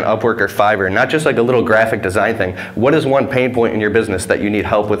somebody on Upwork or Fiverr, not just like a little graphic design thing. What is one pain point in your business that you need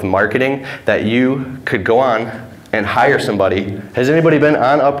help with marketing that you could go on and hire somebody? Has anybody been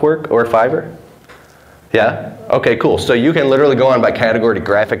on Upwork or Fiverr? Yeah? Okay, cool. So you can literally go on by category to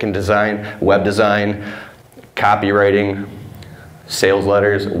graphic and design, web design, copywriting, sales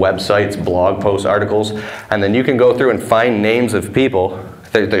letters, websites, blog posts, articles, and then you can go through and find names of people.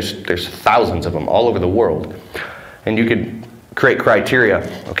 There's thousands of them all over the world. And you could create criteria.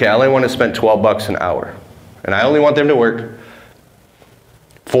 Okay, I only want to spend 12 bucks an hour. And I only want them to work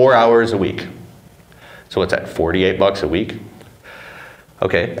 4 hours a week. So what's that, 48 bucks a week?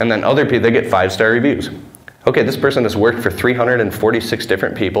 Okay, and then other people, they get 5-star reviews. Okay, this person has worked for 346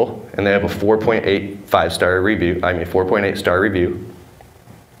 different people, and they have a 4.8 star review.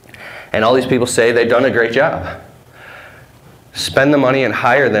 And all these people say they've done a great job. Spend the money and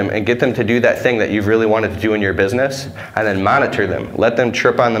hire them and get them to do that thing that you've really wanted to do in your business, and then monitor them. Let them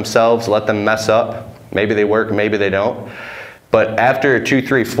trip on themselves, let them mess up. Maybe they work, maybe they don't. But after 2,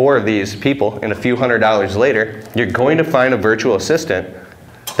 3, 4 of these people, and a few $100s later, you're going to find a virtual assistant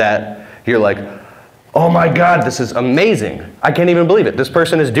that you're like, oh my God, this is amazing. I can't even believe it. This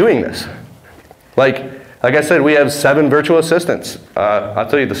person is doing this. Like I said, we have 7 virtual assistants. I'll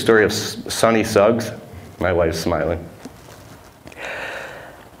tell you the story of Sunny Suggs. My wife's smiling.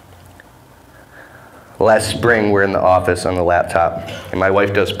 Last spring, we're in the office on the laptop, and my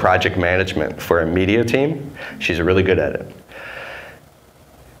wife does project management for a media team. She's really good at it.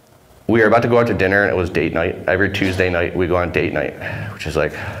 We were about to go out to dinner, and it was date night. Every Tuesday night, we go on date night, which is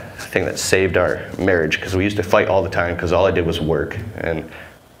like the thing that saved our marriage, because we used to fight all the time, because all I did was work. And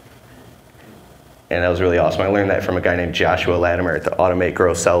that was really awesome. I learned that from a guy named Joshua Latimer at the Automate,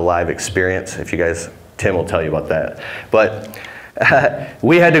 Grow, Sell Live experience. If you guys Tim will tell you about that. But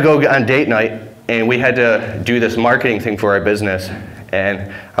we had to go on date night, and we had to do this marketing thing for our business.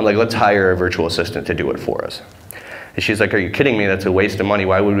 And I'm like, let's hire a virtual assistant to do it for us. And she's like, are you kidding me? That's a waste of money.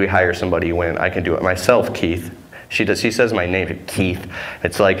 Why would we hire somebody when I can do it myself, Keith? She says my name, Keith.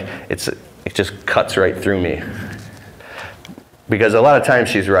 It's like, it just cuts right through me. Because a lot of times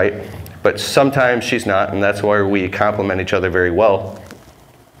she's right, but sometimes she's not, and that's why we complement each other very well.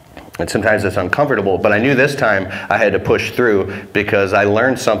 And sometimes it's uncomfortable, but I knew this time I had to push through because I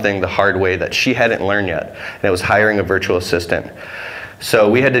learned something the hard way that she hadn't learned yet, and it was hiring a virtual assistant. So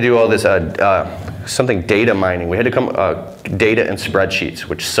we had to do all this something data mining. We had to come data and spreadsheets,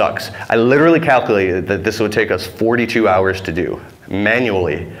 which sucks. I literally calculated that this would take us 42 hours to do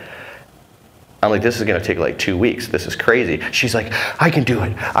manually. I'm like, this is gonna take like 2 weeks. This is crazy. She's like, I can do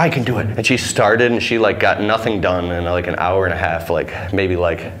it, I can do it. And she started and she like got nothing done in like an hour and a half, like maybe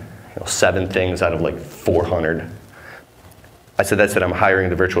like 7 things out of like 400. I said, that's it, I'm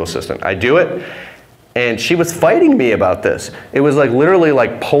hiring the virtual assistant. I do it, and she was fighting me about this. It was like literally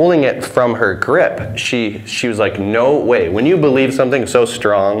like pulling it from her grip. She was like, no way. When you believe something so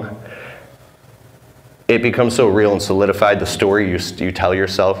strong, it becomes so real and solidified. The story you tell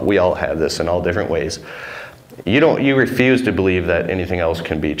yourself, we all have this in all different ways. You refuse to believe that anything else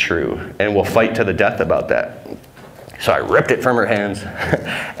can be true, and we'll fight to the death about that. So I ripped it from her hands,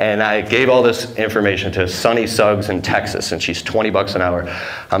 and I gave all this information to Sunny Suggs in Texas, and she's 20 bucks an hour.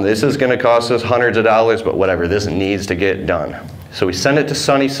 This is gonna cost us hundreds of dollars, but whatever, this needs to get done. So we sent it to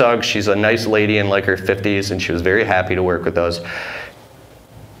Sunny Suggs. She's a nice lady in like her 50s, and she was very happy to work with us.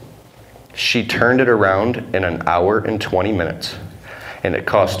 She turned it around in an hour and 20 minutes, and it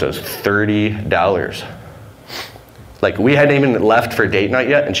cost us $30. Like, we hadn't even left for date night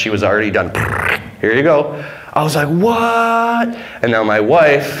yet, and she was already done. Here you go. I was like, what? And now my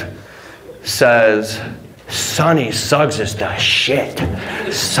wife says, Sunny Suggs is the shit.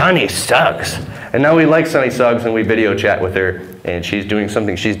 Sunny Suggs. And now we like Sunny Suggs, and we video chat with her, and she's doing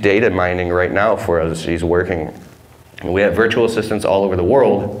something. She's data mining right now for us. She's working. And we have virtual assistants all over the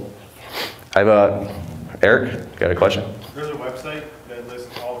world. I have Eric, got a question? There's a website that lists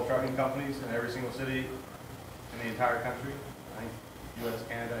all the trucking companies in every single city in the entire country. I think US,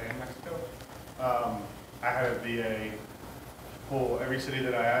 Canada, and Mexico. I had a VA pull every city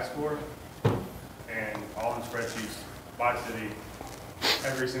that I asked for, and all in spreadsheets by city,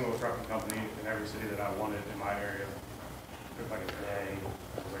 every single trucking company in every city that I wanted in my area. It took like a day.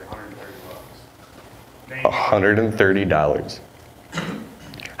 It was like 130 bucks. $130.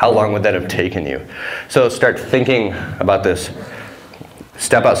 How long would that have taken you? So start thinking about this.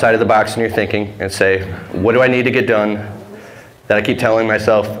 Step outside of the box in your thinking and say, what do I need to get done that I keep telling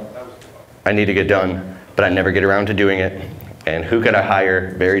myself I need to get done, but I never get around to doing it? And who could I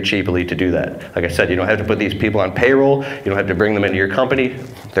hire very cheaply to do that? Like I said, you don't have to put these people on payroll. You don't have to bring them into your company.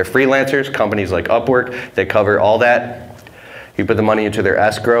 They're freelancers. Companies like Upwork, they cover all that. You put the money into their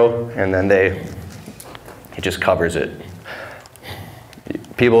escrow, and then it just covers it.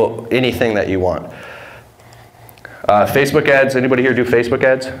 People, anything that you want. Facebook ads, anybody here do Facebook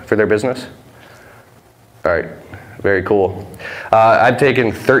ads for their business? All right, very cool. I've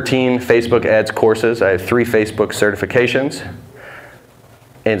taken 13 Facebook ads courses. I have 3 Facebook certifications.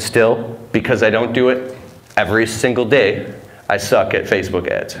 And still, because I don't do it every single day, I suck at Facebook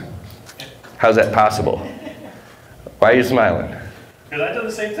ads. How's that possible? Why are you smiling? Because I did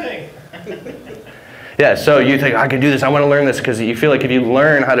the same thing. Yeah, so you think, I can do this, I want to learn this, because you feel like if you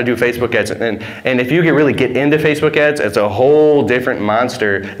learn how to do Facebook ads, and if you can really get into Facebook ads, it's a whole different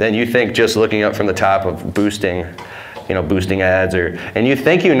monster than you think just looking up from the top of boosting ads, and you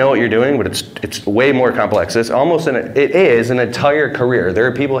think you know what you're doing, but it's way more complex. It is an entire career. There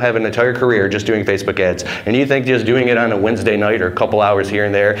are people who have an entire career just doing Facebook ads, and you think just doing it on a Wednesday night or a couple hours here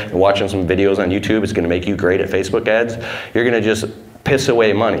and there and watching some videos on YouTube is going to make you great at Facebook ads. You're going to just piss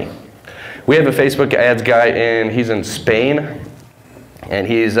away money. We have a Facebook ads guy, and he's in Spain, and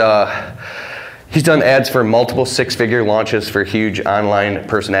he's done ads for multiple 6-figure launches for huge online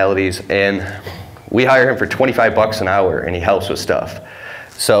personalities, and we hire him for 25 bucks an hour, and he helps with stuff.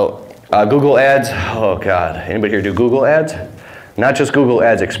 So Google ads, oh God, anybody here do Google ads? Not just Google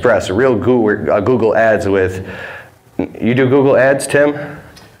Ads Express, real Google ads with, you do Google ads, Tim?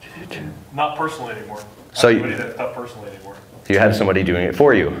 Not personally anymore. So I don't do that stuff personally anymore. You have somebody doing it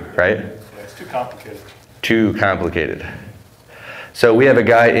for you, right? Yeah, it's too complicated. Too complicated. So we have a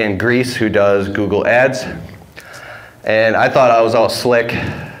guy in Greece who does Google ads, and I thought I was all slick.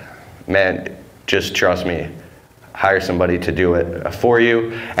 Man, just trust me. hire somebody to do it for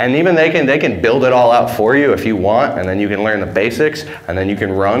you. And even they can build it all out for you if you want, and then you can learn the basics, and then you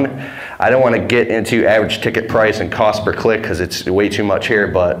can run. I don't want to get into average ticket price and cost per click because it's way too much here,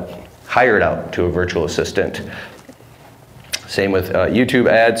 but hire it out to a virtual assistant. Same with YouTube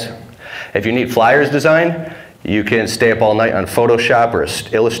ads. If you need flyers design, you can stay up all night on Photoshop or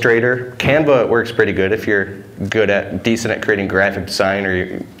Illustrator. Canva works pretty good if you're decent at creating graphic design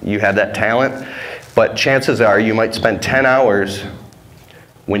or you have that talent. But chances are you might spend 10 hours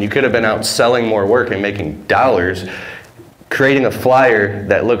when you could have been out selling more work and making dollars, creating a flyer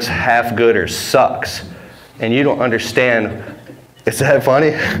that looks half good or sucks. And you don't understand, is that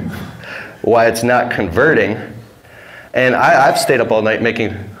funny? Why it's not converting. And I've stayed up all night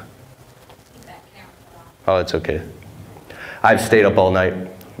making, oh, it's okay. I've stayed up all night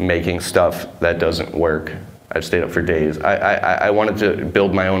making stuff that doesn't work. I've stayed up for days. I wanted to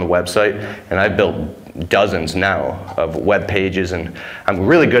build my own website, and I've built dozens now of web pages, and I'm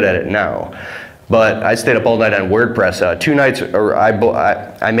really good at it now. But I stayed up all night on WordPress. 2 nights,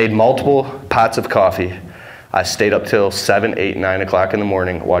 I made multiple pots of coffee. I stayed up till 7, 8, 9 o'clock in the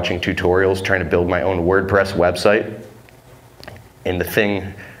morning watching tutorials, trying to build my own WordPress website. And the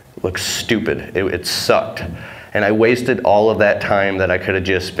thing looks stupid. It sucked. And I wasted all of that time that I could have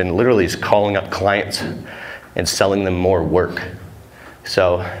just been literally calling up clients and selling them more work.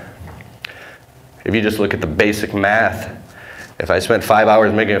 So if you just look at the basic math, if I spent 5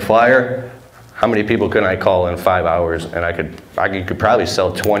 hours making a flyer, how many people can I call in 5 hours? And I could probably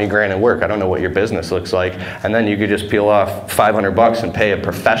sell 20 grand in work. I don't know what your business looks like. And then you could just peel off 500 bucks and pay a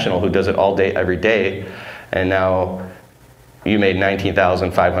professional who does it all day, every day. And now you made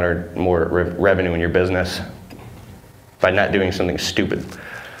 19,500 more revenue in your business by not doing something stupid.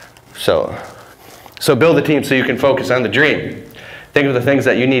 So build a team so you can focus on the dream. Think of the things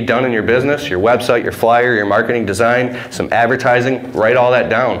that you need done in your business, your website, your flyer, your marketing design, some advertising, write all that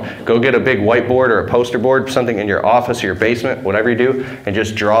down. Go get a big whiteboard or a poster board, something in your office or your basement, whatever you do, and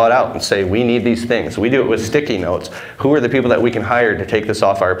just draw it out and say, we need these things. We do it with sticky notes. Who are the people that we can hire to take this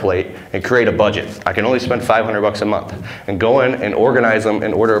off our plate and create a budget? I can only spend 500 bucks a month. And go in and organize them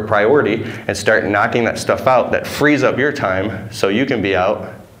in order of priority and start knocking that stuff out that frees up your time so you can be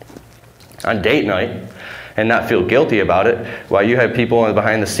out on date night and not feel guilty about it while you have people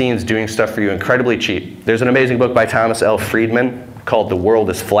behind the scenes doing stuff for you incredibly cheap. There's an amazing book by Thomas L. Friedman called The World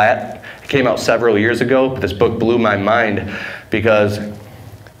is Flat. It came out several years ago, but this book blew my mind because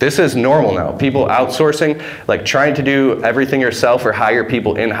this is normal now. People outsourcing, like trying to do everything yourself or hire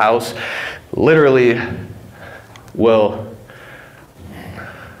people in-house, literally will,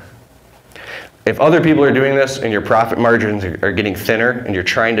 if other people are doing this and your profit margins are getting thinner and you're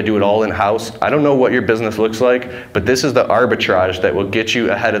trying to do it all in-house, I don't know what your business looks like, but this is the arbitrage that will get you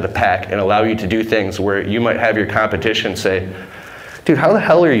ahead of the pack and allow you to do things where you might have your competition say, dude, how the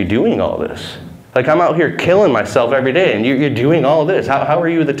hell are you doing all this? Like, I'm out here killing myself every day and you're doing all this. How are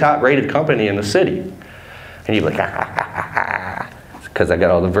you the top rated company in the city? And you're like, because I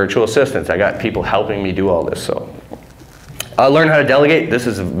got all the virtual assistants. I got people helping me do all this. So learn how to delegate. This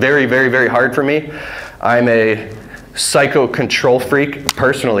is very, very, very hard for me. I'm a psycho control freak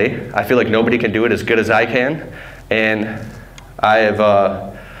personally. I feel like nobody can do it as good as I can. And I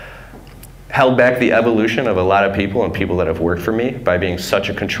have held back the evolution of a lot of people and people that have worked for me by being such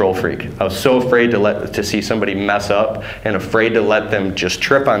a control freak. I was so afraid to see somebody mess up and afraid to let them just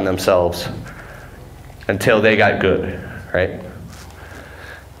trip on themselves until they got good, right?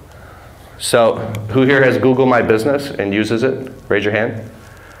 So, who here has Google My Business and uses it? Raise your hand.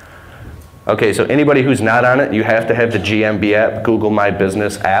 Okay, so anybody who's not on it, you have to have the GMB app, Google My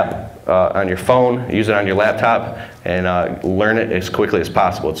Business app, on your phone, use it on your laptop, and learn it as quickly as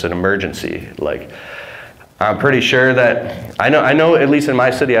possible. It's an emergency. Like, I'm pretty sure that, I know at least in my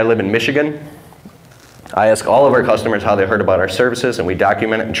city, I live in Michigan. I ask all of our customers how they heard about our services, and we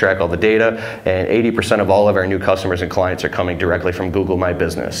document it and track all the data, and 80% of all of our new customers and clients are coming directly from Google My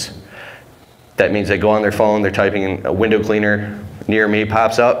Business. That means they go on their phone, they're typing in a window cleaner near me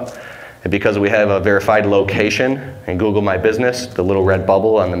pops up, and because we have a verified location in Google My Business, the little red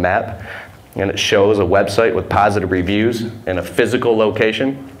bubble on the map, and it shows a website with positive reviews and a physical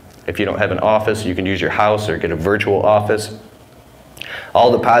location. If you don't have an office, you can use your house or get a virtual office.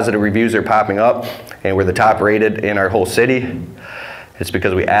 All the positive reviews are popping up, and we're the top rated in our whole city. It's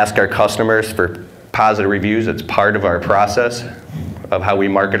because we ask our customers for positive reviews. It's part of our process of how we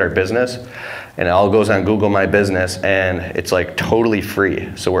market our business. And it all goes on Google My Business, and it's like totally free.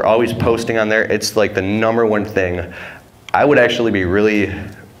 So we're always posting on there. It's like the #1 thing. I would actually be really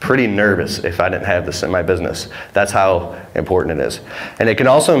pretty nervous if I didn't have this in my business. That's how important it is. And it can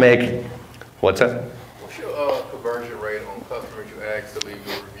also make, what's that? What's your conversion leave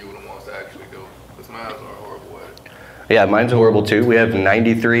you a review and wants to actually go. Because mine are horrible at it. Yeah, mine's horrible too. We have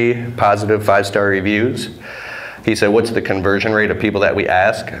 93 positive 5-star reviews. He said, what's the conversion rate of people that we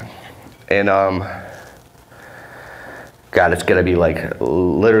ask? And God, it's gonna be like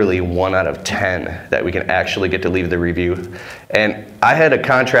literally 1 out of 10 that we can actually get to leave the review. And I had a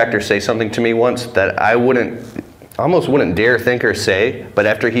contractor say something to me once that I almost wouldn't dare think or say, but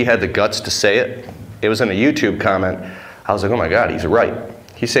after he had the guts to say it, it was in a YouTube comment, I was like, oh my God, he's right.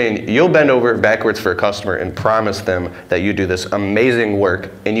 He's saying, you'll bend over backwards for a customer and promise them that you do this amazing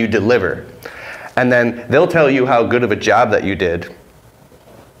work and you deliver. And then they'll tell you how good of a job that you did,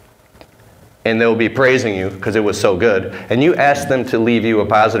 and they'll be praising you because it was so good. And you ask them to leave you a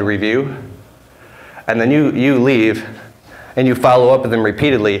positive review, and then you leave, and you follow up with them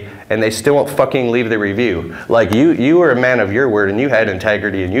repeatedly, and they still won't fucking leave the review. Like you were a man of your word, and you had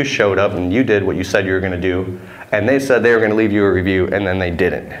integrity, and you showed up, and you did what you said you were gonna do, and they said they were gonna leave you a review, and then they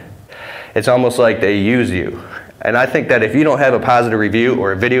didn't. It's almost like they use you. And I think that if you don't have a positive review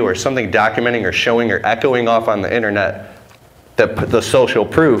or a video or something documenting or showing or echoing off on the internet, the social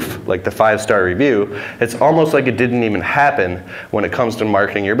proof, like the 5-star review, it's almost like it didn't even happen when it comes to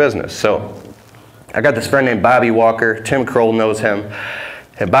marketing your business. So I got this friend named Bobby Walker. Tim Kroll knows him.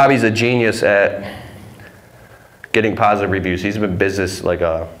 And Bobby's a genius at getting positive reviews. He's been in business like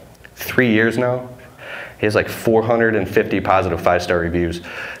 3 years now. He has like 450 positive 5-star reviews.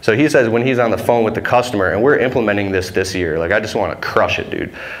 So he says when he's on the phone with the customer, and we're implementing this year, like I just want to crush it,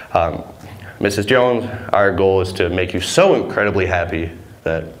 dude. Mrs. Jones, our goal is to make you so incredibly happy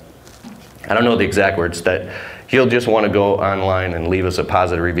that, I don't know the exact words, that you'll just want to go online and leave us a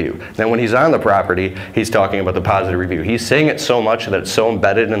positive review. Then when he's on the property, he's talking about the positive review. He's saying it so much that it's so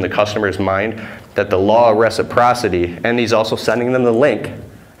embedded in the customer's mind that the law of reciprocity, and he's also sending them the link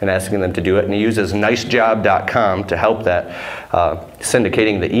and asking them to do it. And he uses nicejob.com to help that,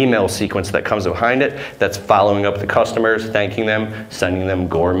 syndicating the email sequence that comes behind it, that's following up the customers, thanking them, sending them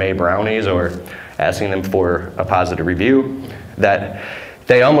gourmet brownies, or asking them for a positive review, that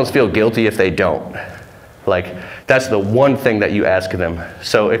they almost feel guilty if they don't. Like, that's the one thing that you ask of them.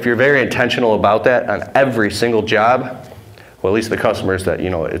 So if you're very intentional about that on every single job, well, at least the customers that,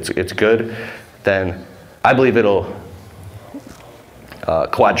 you know, it's good, then I believe it'll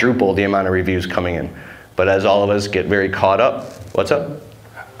quadruple the amount of reviews coming in. But as all of us get very caught up, what's up?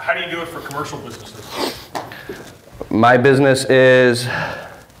 How do you do it for commercial businesses? My business is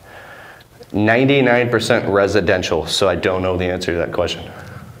 99% residential, so I don't know the answer to that question.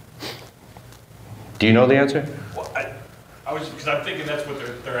 Do you know the answer? Well, because I'm thinking that's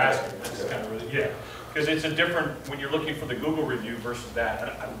what they're asking. That's kind of really, yeah. Because it's a different, when you're looking for the Google review versus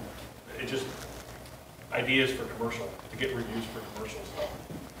that, it just, ideas for commercial, to get reviews for commercial stuff.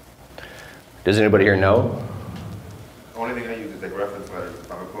 Does anybody here know? The only thing I use is like reference letters.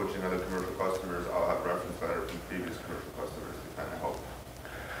 If I'm approaching other commercial customers, I'll have reference letters from previous commercial customers to kind of help.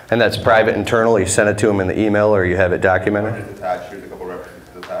 And that's private, internal, you send it to them in the email or you have it documented? It's attached. Here's a couple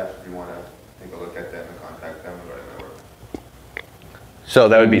references attached. If you want to take a look at them and contact them, or whatever. So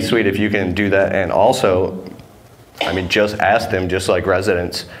that would be sweet if you can do that. And also, I mean, just ask them, just like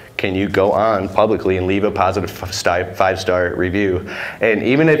residents, can you go on publicly and leave a positive 5-star review? And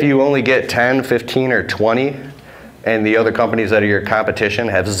even if you only get 10, 15, or 20, and the other companies that are your competition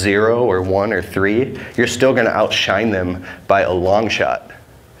have 0 or 1 or 3, you're still going to outshine them by a long shot.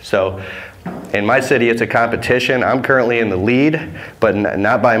 So in my city, it's a competition. I'm currently in the lead, but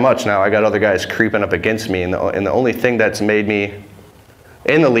not by much now. I got other guys creeping up against me, and the only thing that's made me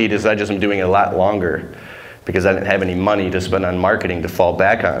in the lead is I just am doing it a lot longer, because I didn't have any money to spend on marketing to fall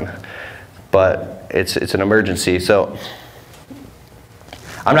back on. But it's an emergency. So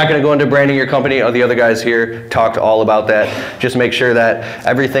I'm not gonna go into branding your company. The other guys here talked all about that. Just make sure that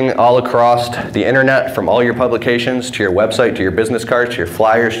everything all across the internet, from all your publications to your website, to your business cards, to your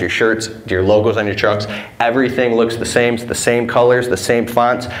flyers, to your shirts, to your logos on your trucks, everything looks the same colors, the same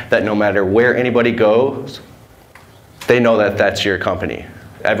fonts, that no matter where anybody goes, they know that that's your company.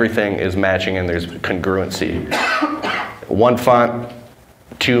 Everything is matching and there's congruency. 1 font,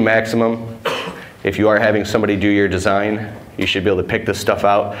 2 maximum. If you are having somebody do your design, you should be able to pick this stuff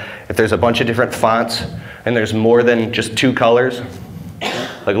out. If there's a bunch of different fonts and there's more than just 2 colors,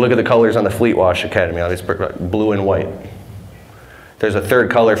 like look at the colors on the Fleet Wash Academy, blue and white. There's a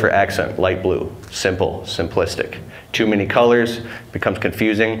 3rd color for accent, light blue, simple, simplistic. Too many colors, becomes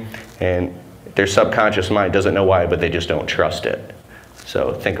confusing, and their subconscious mind doesn't know why, but they just don't trust it.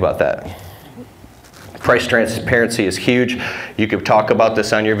 So think about that. Price transparency is huge. You could talk about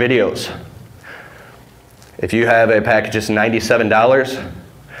this on your videos. If you have a package that's $97,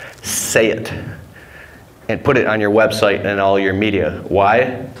 say it. and put it on your website and all your media.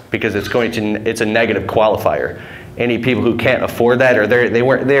 Why? Because it's a negative qualifier. Any people who can't afford that, or they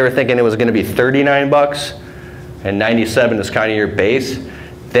were thinking it was going to be 39 bucks and 97 is kind of your base,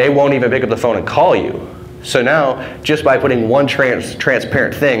 they won't even pick up the phone and call you. So now, just by putting one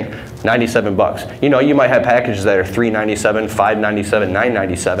transparent thing, 97 bucks. You know, you might have packages that are $397, $597,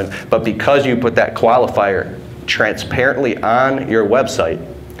 $997, but because you put that qualifier transparently on your website,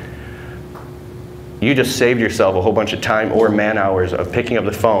 you just saved yourself a whole bunch of time or man hours of picking up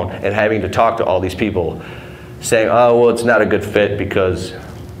the phone and having to talk to all these people saying, oh, well, it's not a good fit because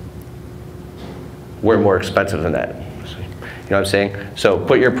we're more expensive than that. You know what I'm saying? So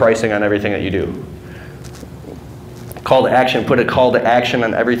put your pricing on everything that you do. Call to action, put a call to action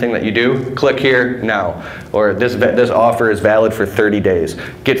on everything that you do. Click here now. Or this offer is valid for 30 days.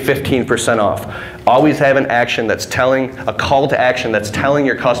 Get 15% off. Always have an action that's telling, a call to action that's telling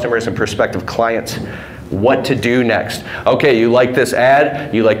your customers and prospective clients what to do next. Okay, you like this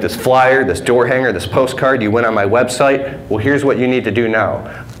ad, you like this flyer, this door hanger, this postcard, you went on my website. Well, here's what you need to do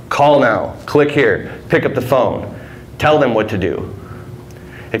now. Call now, click here, pick up the phone, tell them what to do.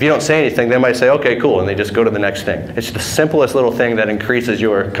 If you don't say anything, they might say, okay, cool, and they just go to the next thing. It's the simplest little thing that increases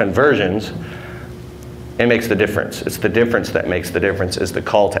your conversions and makes the difference. It's the difference that makes the difference, is the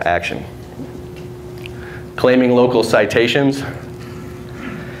call to action. Claiming local citations.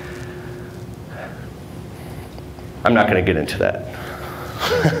 I'm not going to get into that.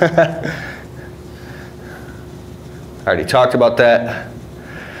 I already talked about that.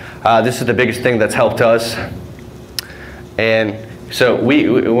 This is the biggest thing that's helped us. And so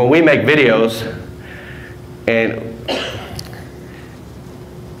when we make videos, and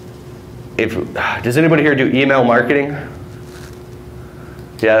does anybody here do email marketing?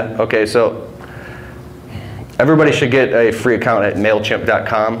 Yeah, okay, so everybody should get a free account at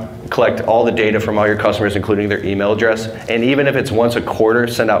MailChimp.com, collect all the data from all your customers, including their email address, and even if it's once a quarter,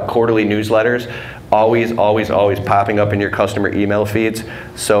 send out quarterly newsletters, always, always, always popping up in your customer email feeds,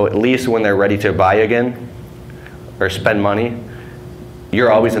 so at least when they're ready to buy again or spend money, you're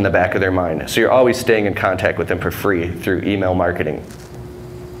always in the back of their mind. So you're always staying in contact with them for free through email marketing.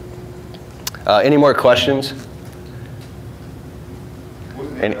 Any more questions?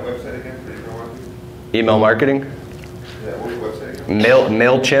 What's the name of that website again for Email email marketing? marketing? Yeah, what's the website again?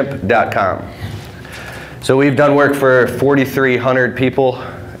 MailChimp.com. So we've done work for 4,300 people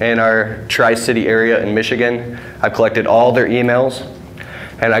in our Tri-City area in Michigan. I've collected all their emails,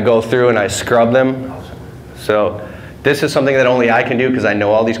 and I go through and I scrub them. So this is something that only I can do because I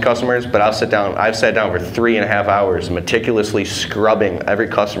know all these customers, but I've sat down for 3.5 hours meticulously scrubbing every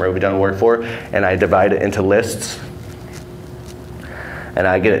customer we've done work for, and I divide it into lists. And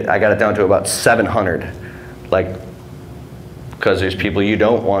I got it down to about 700. Like, because there's people you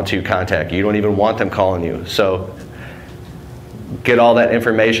don't want to contact. You don't even want them calling you. So get all that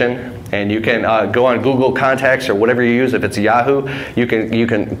information, and you can go on Google Contacts or whatever you use. If it's Yahoo, you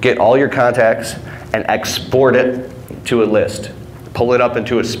can get all your contacts and export it to a list. Pull it up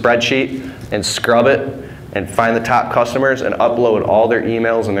into a spreadsheet and scrub it and find the top customers and upload all their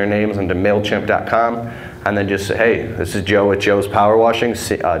emails and their names into MailChimp.com, and then just say, hey, this is Joe at Joe's Power Washing.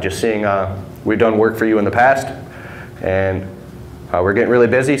 Just seeing we've done work for you in the past, and we're getting really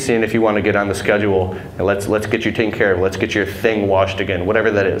busy, seeing if you want to get on the schedule, and let's get you taken care of. Let's get your thing washed again,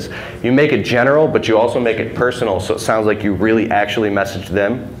 whatever that is. You make it general, but you also make it personal, so it sounds like you really actually message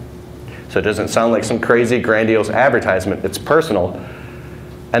them. So it doesn't sound like some crazy, grandiose advertisement. It's personal.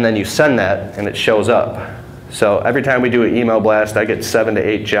 And then you send that, and it shows up. So every time we do an email blast, I get 7 to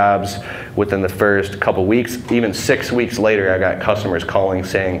 8 jobs within the first couple weeks. Even 6 weeks later, I got customers calling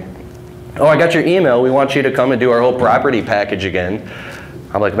saying, oh, I got your email. We want you to come and do our whole property package again.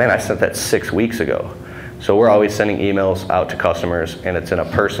 I'm like, man, I sent that 6 weeks ago. So we're always sending emails out to customers, and it's in a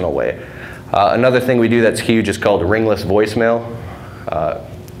personal way. Another thing we do that's huge is called ringless voicemail.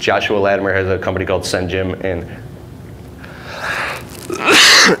 Joshua Latimer has a company called Send Jim and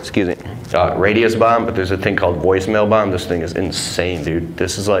excuse me, Radius Bomb, but there's a thing called Voicemail Bomb. This thing is insane, dude.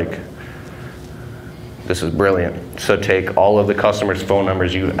 This is brilliant. So take all of the customers' phone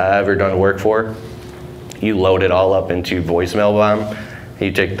numbers you've ever done work for, you load it all up into Voicemail Bomb,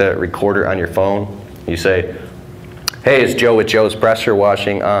 you take the recorder on your phone, you say, hey, it's Joe with Joe's Pressure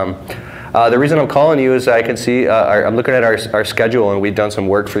Washing. The reason I'm calling you is I can see, I'm looking at our schedule, and we've done some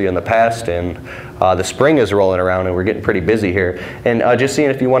work for you in the past, and the spring is rolling around and we're getting pretty busy here. And just seeing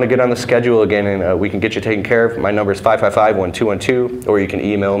if you want to get on the schedule again, and we can get you taken care of. My number is 555-1212, or you can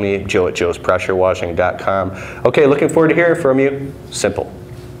email me, joe@joespressurewashing.com. Okay, looking forward to hearing from you. Simple.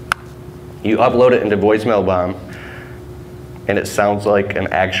 You upload it into Voicemail Bomb, and it sounds like an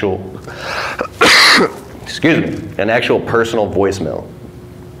actual an actual personal voicemail.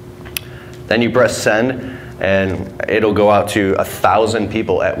 Then you press send, and it'll go out to 1,000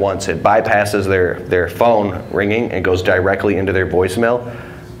 people at once. It bypasses their phone ringing and goes directly into their voicemail.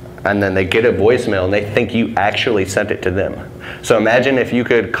 And then they get a voicemail and they think you actually sent it to them. So imagine if you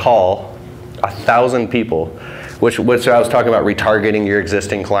could call 1,000 people, which I was talking about retargeting your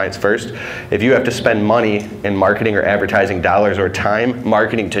existing clients first. If you have to spend money in marketing or advertising dollars or time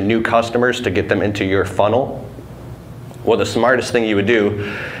marketing to new customers to get them into your funnel, well, the smartest thing you would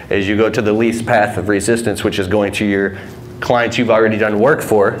do is you go to the least path of resistance, which is going to your clients you've already done work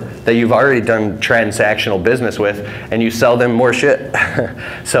for, that you've already done transactional business with, and you sell them more shit.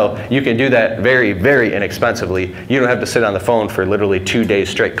 So you can do that very, very inexpensively. You don't have to sit on the phone for literally 2 days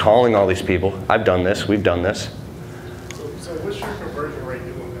straight calling all these people. I've done this, we've done this. So what's your conversion rate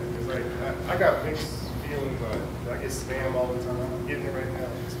doing that? Because like, I got mixed feelings on, I get spam all the time. I'm getting it right now,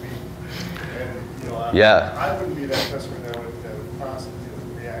 and you know, I wouldn't be that customer that would possibly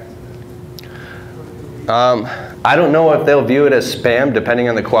react to that. I don't know if they'll view it as spam, depending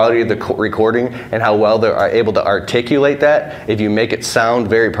on the quality of the recording and how well they're able to articulate that. If you make it sound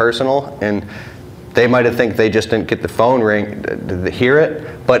very personal, and they might have think they just didn't get the phone ring to hear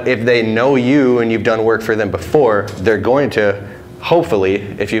it, but if they know you and you've done work for them before, they're going to, hopefully,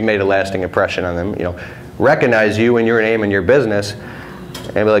 if you've made a lasting impression on them, you know, recognize you and your name and your business,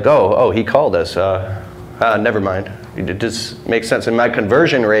 and be like, oh, he called us. Never mind. It just makes sense. In my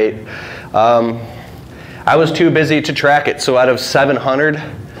conversion rate, I was too busy to track it, so out of 700,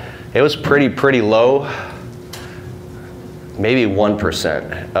 it was pretty low. Maybe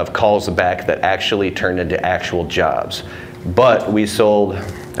 1% of calls back that actually turned into actual jobs. But we sold,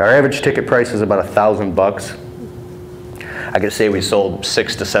 our average ticket price is about $1,000. I could say we sold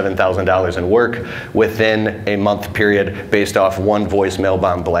 $6,000 to $7,000 in work within a month period based off one voicemail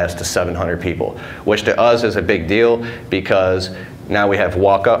bomb blast to 700 people, which to us is a big deal because now we have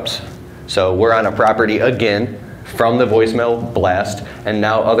walk-ups. So we're on a property again from the voicemail blast, and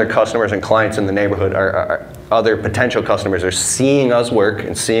now other customers and clients in the neighborhood, other potential customers are seeing us work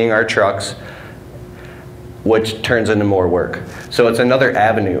and seeing our trucks, which turns into more work. So it's another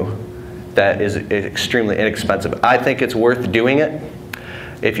avenue that is extremely inexpensive. I think it's worth doing it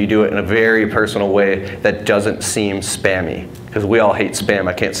if you do it in a very personal way that doesn't seem spammy. Because we all hate spam,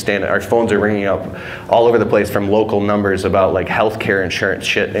 I can't stand it. Our phones are ringing up all over the place from local numbers about like healthcare insurance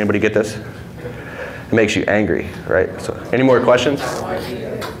shit. Anybody get this? It makes you angry, right? So, any more questions?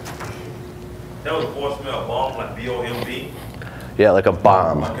 That was a voicemail bomb, like B-O-M-B? Yeah, like a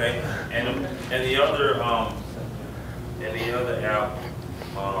bomb. Okay, and the other app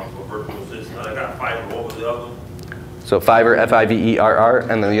for virtual assistant, I got Fiverr. What was the other one? So Fiverr, F-I-V-E-R-R,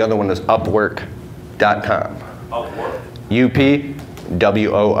 and then the other one is Upwork.com. Upwork.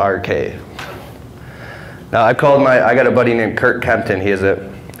 U-P-W-O-R-K. Now I got a buddy named Kurt Kempton. He has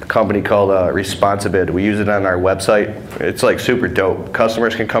a company called Responsibid. We use it on our website. It's like super dope.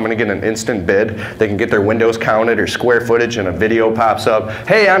 Customers can come in and get an instant bid. They can get their windows counted or square footage, and a video pops up.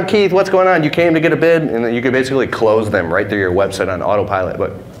 Hey, I'm Keith, what's going on? You came to get a bid? And then you can basically close them right through your website on autopilot.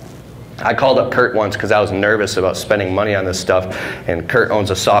 But I called up Kurt once because I was nervous about spending money on this stuff, and Kurt owns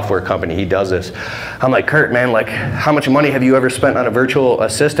a software company. He does this. I'm like, Kurt, man, like, how much money have you ever spent on a virtual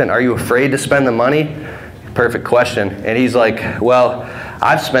assistant? Are you afraid to spend the money? Perfect question. And he's like, well,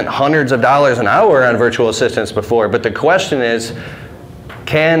 I've spent hundreds of dollars an hour on virtual assistants before, but the question is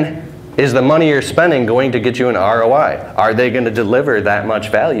the money you're spending going to get you an ROI? Are they going to deliver that much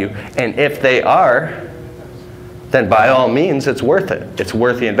value? And if they are, then by all means, it's worth it. It's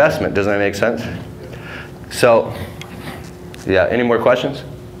worth the investment. Doesn't that make sense? So, yeah, any more questions?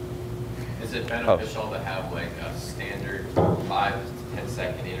 Is it beneficial to have like a standard 5 to 10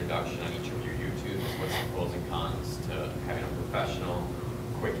 second introduction on each of your YouTubes? What's the pros and cons to having a professional,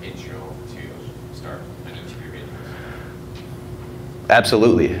 quick intro to start on each of your videos?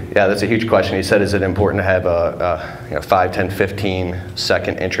 Absolutely. Yeah, that's a huge question. He said, is it important to have a 5, 10, 15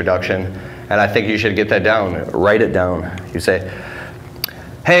 second introduction? And I think you should get that down, write it down. You say,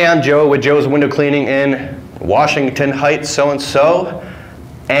 hey, I'm Joe with Joe's Window Cleaning in Washington Heights, so-and-so.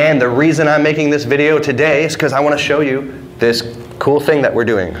 And the reason I'm making this video today is because I want to show you this cool thing that we're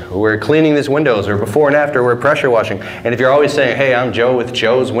doing. We're cleaning these windows, or before and after we're pressure washing. And if you're always saying, hey, I'm Joe with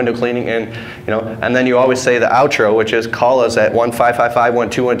Joe's Window Cleaning in, and then you always say the outro, which is call us at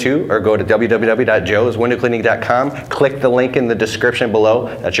 1-555-1212 or go to www.joeswindowcleaning.com. Click the link in the description below.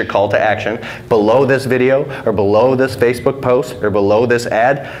 That's your call to action. Below this video or below this Facebook post or below this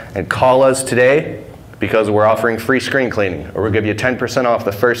ad, and call us today because we're offering free screen cleaning, or we'll give you 10% off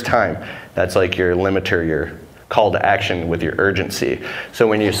the first time. That's like your limiter, your call to action with your urgency. So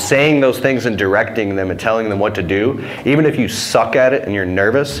when you're saying those things and directing them and telling them what to do, even if you suck at it and you're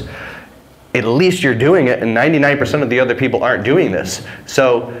nervous, at least you're doing it, and 99% of the other people aren't doing this.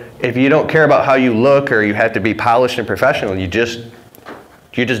 So if you don't care about how you look or you have to be polished and professional, you're just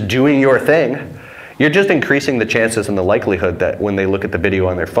doing your thing, you're just increasing the chances and the likelihood that when they look at the video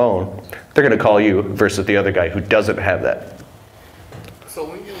on their phone, they're gonna call you versus the other guy who doesn't have that. So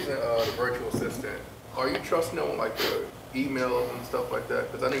when using the virtual assistant, are you trusting them like the emails and stuff like that?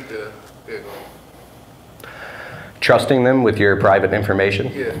 Because I need to, Trusting them with your private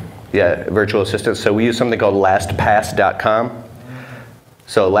information? Yeah. Yeah, virtual assistants. So we use something called lastpass.com.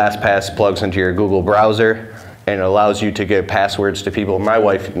 So LastPass plugs into your Google browser and it allows you to give passwords to people. My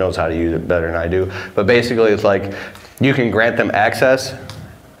wife knows how to use it better than I do. But basically it's like you can grant them access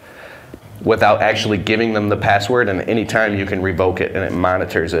without actually giving them the password, and anytime you can revoke it and it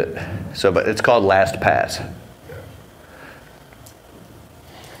monitors it. So, but it's called LastPass.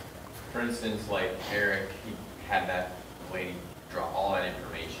 For instance, like Eric, he had that lady draw all that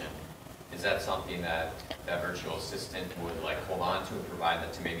information. Is that something that that virtual assistant would like hold on to and provide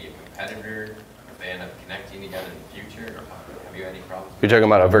that to maybe a competitor if they end up connecting together in the future? Or have you had any problems? You're talking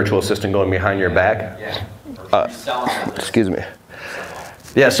about a virtual assistant going behind your back? Yeah. Or selling them. Excuse me.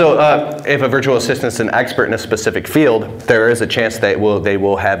 Yeah, so if a virtual assistant's an expert in a specific field, there is a chance that they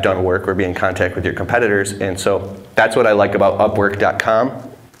will have done work or be in contact with your competitors. And so that's what I like about Upwork.com.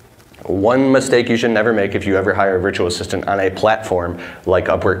 One mistake you should never make if you ever hire a virtual assistant on a platform like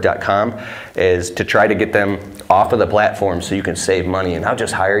Upwork.com is to try to get them off of the platform so you can save money, and I'll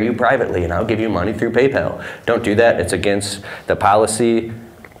just hire you privately and I'll give you money through PayPal. Don't do that. It's against the policy.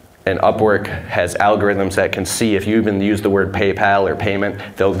 And Upwork has algorithms that can see if you even use the word PayPal or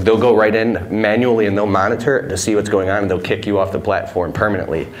payment, they'll go right in manually and they'll monitor it to see what's going on, and they'll kick you off the platform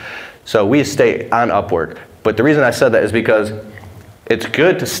permanently. So we stay on Upwork. But the reason I said that is because it's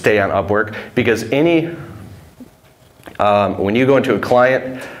good to stay on Upwork, because when you go into a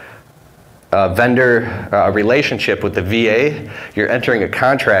client, vendor relationship with the VA, you're entering a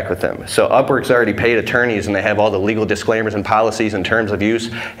contract with them. So Upwork's already paid attorneys and they have all the legal disclaimers and policies and terms of use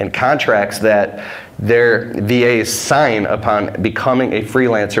and contracts that their VAs sign upon becoming a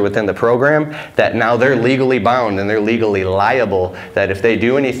freelancer within the program, that now they're legally bound and they're legally liable, that if they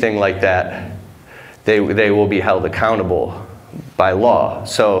do anything like that, they will be held accountable by law.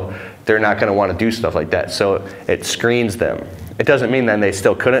 So they're not going to want to do stuff like that. So it screens them. It doesn't mean then they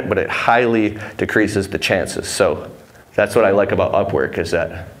still couldn't, but it highly decreases the chances. So that's what I like about Upwork, is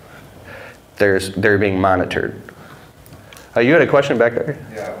that they're being monitored. You had a question back there?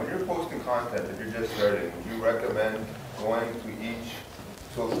 Yeah, when you're posting content, if you're just starting, would you recommend going to each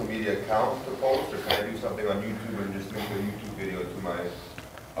social media account to post, or can I do something on YouTube and just link a YouTube video to my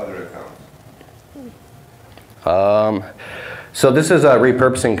other accounts? So this is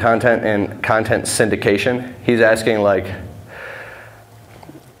repurposing content and content syndication. He's asking like,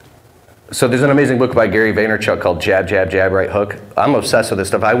 so there's an amazing book by Gary Vaynerchuk called Jab, Jab, Jab, Right Hook. I'm obsessed with this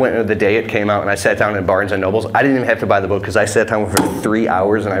stuff. I went the day it came out and I sat down in Barnes & Nobles. I didn't even have to buy the book because I sat down for 3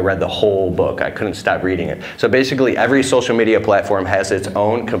 hours and I read the whole book. I couldn't stop reading it. So basically every social media platform has its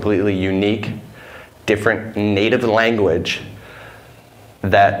own completely unique, different native language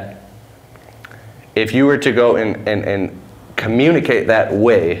that if you were to go and communicate that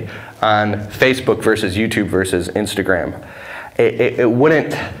way on Facebook versus YouTube versus Instagram, it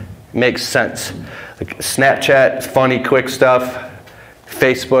wouldn't make sense. Like Snapchat, funny, quick stuff.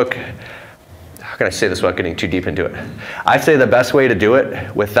 Facebook, how can I say this without getting too deep into it? I say the best way to do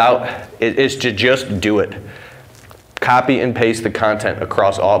it is to just do it. Copy and paste the content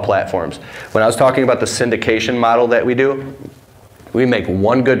across all platforms. When I was talking about the syndication model that we do, we make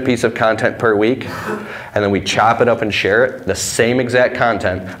one good piece of content per week, and then we chop it up and share it, the same exact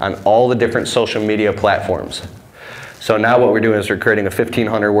content, on all the different social media platforms. So now what we're doing is we're creating a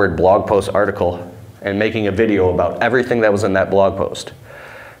 1,500 word blog post article and making a video about everything that was in that blog post.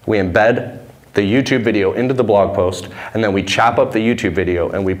 We embed the YouTube video into the blog post, and then we chop up the YouTube video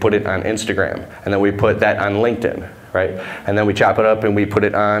and we put it on Instagram, and then we put that on LinkedIn, right? And then we chop it up and we put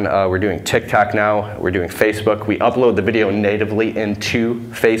it on, we're doing TikTok now, we're doing Facebook. We upload the video natively into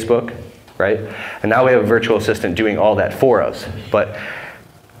Facebook, right? And now we have a virtual assistant doing all that for us.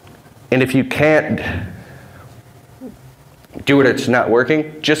 And if you can't do it, it's not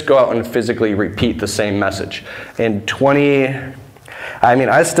working, just go out and physically repeat the same message. I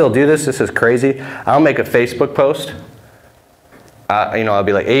still do this is crazy. I'll make a Facebook post, I'll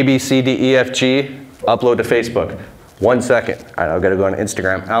be like A, B, C, D, E, F, G, upload to Facebook. 1 second. I've got to go on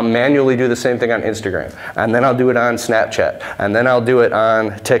Instagram. I'll manually do the same thing on Instagram. And then I'll do it on Snapchat. And then I'll do it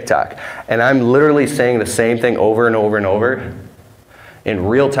on TikTok. And I'm literally saying the same thing over and over and over in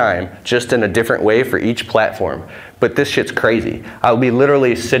real time, just in a different way for each platform. But this shit's crazy. I'll be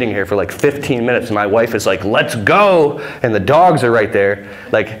literally sitting here for like 15 minutes and my wife is like, let's go. And the dogs are right there.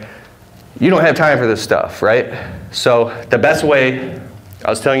 Like, you don't have time for this stuff, right? So the best way, I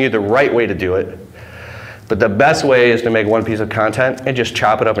was telling you the right way to do it, but the best way is to make one piece of content and just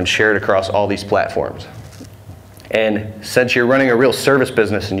chop it up and share it across all these platforms. And since you're running a real service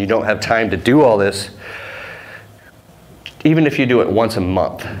business and you don't have time to do all this, even if you do it once a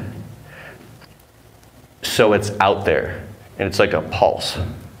month, so it's out there and it's like a pulse. You know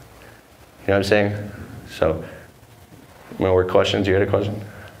what I'm saying? So, more questions? You had a question?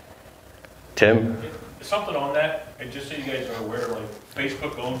 Tim? Something on that, and just so you guys are aware, like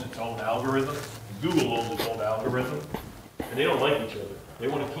Facebook owns its own algorithm, Google owns its own algorithm, and they don't like each other. They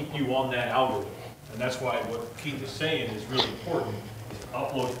want to keep you on that algorithm. And that's why what Keith is saying is really important, is to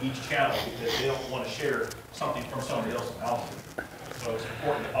upload each channel because they don't want to share something from somebody else's algorithm. So it's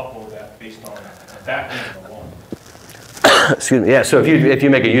important to upload that based on that reason alone. Excuse me. Yeah, so if you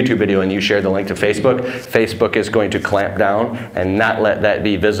make a YouTube video and you share the link to Facebook, Facebook is going to clamp down and not let that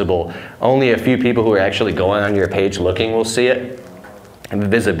be visible. Only a few people who are actually going on your page looking will see it. And the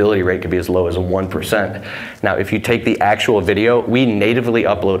visibility rate could be as low as 1%. Now, if you take the actual video, we natively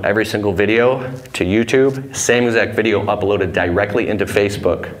upload every single video to YouTube, same exact video uploaded directly into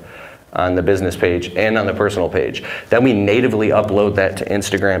Facebook on the business page and on the personal page. Then we natively upload that to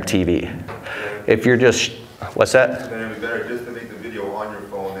Instagram TV. If you're just, what's that? Then it'd be better just to make the video on your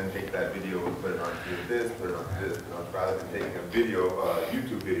phone and take that video and put it onto this, put it onto this, rather than taking a video,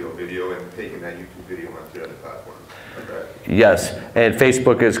 YouTube video and taking that YouTube video onto the other platforms. Okay. Yes, and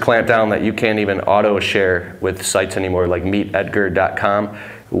Facebook is clamped down that you can't even auto share with sites anymore, like meetedgar.com.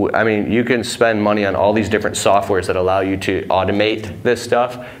 I mean, you can spend money on all these different softwares that allow you to automate this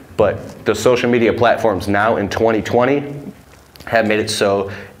stuff, but the social media platforms now in 2020 have made it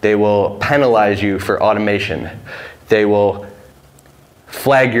so they will penalize you for automation. They will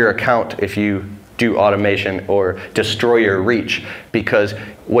flag your account if you do automation or destroy your reach, because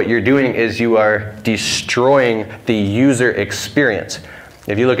what you're doing is you are destroying the user experience.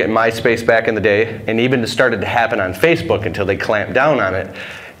 If you look at MySpace back in the day, and even it started to happen on Facebook until they clamped down on it,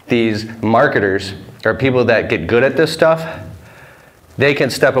 these marketers or people that get good at this stuff, they can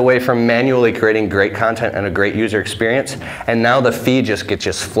step away from manually creating great content and a great user experience, and now the feed just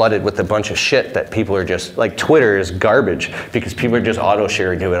gets flooded with a bunch of shit that people are just, like Twitter is garbage because people are just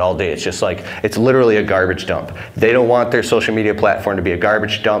auto-sharing to it all day. It's just like, it's literally a garbage dump. They don't want their social media platform to be a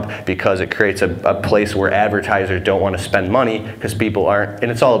garbage dump because it creates a place where advertisers don't want to spend money because people aren't,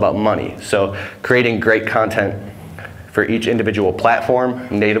 and it's all about money. So creating great content for each individual platform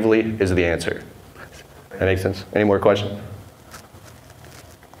natively is the answer. That makes sense? Any more questions?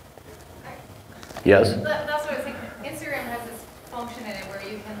 Yes? That's what I was thinking. Instagram has this function in it where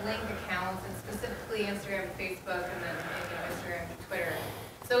you can link accounts, and specifically Instagram to Facebook, and then Instagram to Twitter.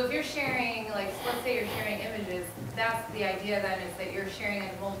 So if you're sharing, like, let's say you're sharing images, that's the idea then, is that you're sharing on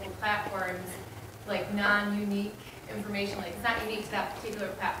multiple platforms, like non-unique information. Like, it's not unique to that particular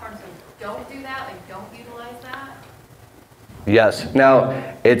platform, so don't do that. Like, don't utilize that. Yes.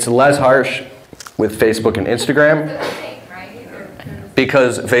 Now, it's less harsh with Facebook and Instagram.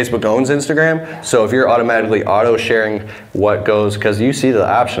 Because Facebook owns Instagram, so if you're automatically auto-sharing what goes, because you see the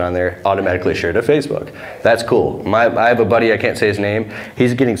option on there, automatically share to Facebook. That's cool. I have a buddy, I can't say his name,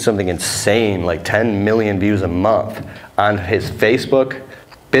 he's getting something insane, like 10 million views a month on his Facebook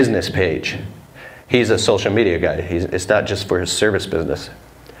business page. He's a social media guy. It's not just for his service business.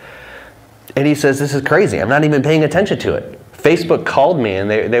 And he says, this is crazy, I'm not even paying attention to it. Facebook called me and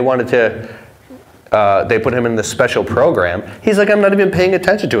they wanted to, they put him in this special program. He's like, I'm not even paying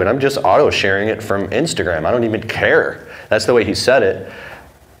attention to it. I'm just auto-sharing it from Instagram. I don't even care. That's the way he said it.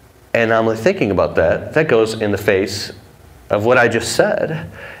 And I'm like thinking about that. That goes in the face of what I just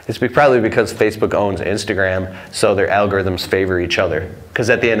said. It's probably because Facebook owns Instagram, so their algorithms favor each other. Because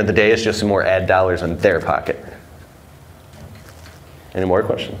at the end of the day, it's just more ad dollars in their pocket. Any more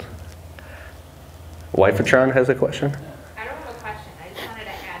questions? Wifetron has a question.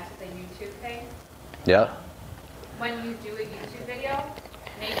 Yeah. When you do a YouTube video,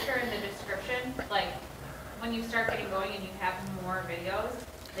 make sure in the description, like when you start getting going and you have more videos,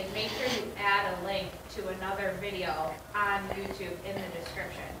 like make sure you add a link to another video on YouTube in the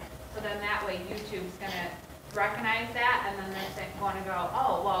description. So then that way YouTube's gonna recognize that, and then they're going to go,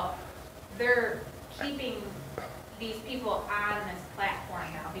 oh, well, they're keeping these people on this platform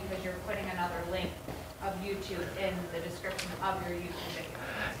now because you're putting another link of YouTube in the description of your YouTube video.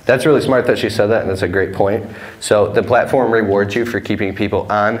 That's really smart that she said that, and that's a great point. So the platform rewards you for keeping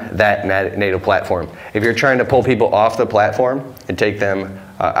people on that native platform. If you're trying to pull people off the platform and take them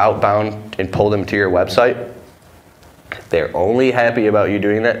outbound and pull them to your website, they're only happy about you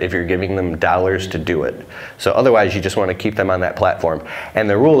doing that if you're giving them dollars to do it. So otherwise, you just want to keep them on that platform. And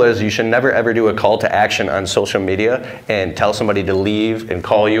the rule is you should never ever do a call to action on social media and tell somebody to leave and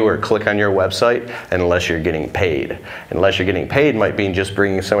call you or click on your website unless you're getting paid. Unless you're getting paid might mean just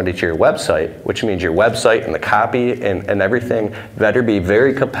bringing somebody to your website, which means your website and the copy and everything better be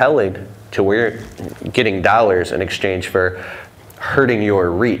very compelling to where you're getting dollars in exchange for hurting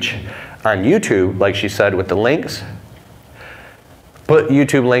your reach. On YouTube, like she said with the links, put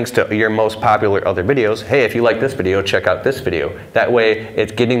YouTube links to your most popular other videos. Hey, if you like this video, check out this video. That way,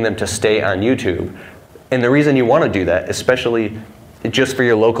 it's getting them to stay on YouTube. And the reason you want to do that, especially just for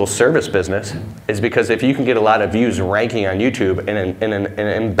your local service business, is because if you can get a lot of views ranking on YouTube and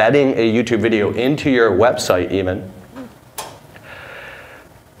embedding a YouTube video into your website even,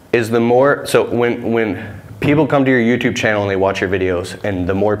 is the more, so when people come to your YouTube channel and they watch your videos, and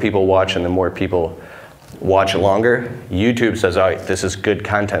the more people watch and the more people watch longer, YouTube says, all right, this is good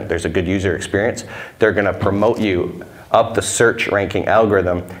content, there's a good user experience. They're gonna promote you up the search ranking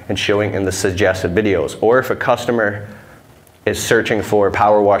algorithm and showing in the suggested videos. Or if a customer is searching for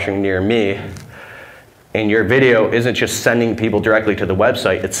power washing near me, and your video isn't just sending people directly to the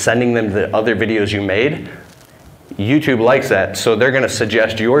website, it's sending them to the other videos you made, YouTube likes that, so they're gonna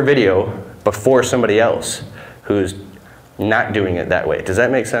suggest your video before somebody else who's not doing it that way. Does that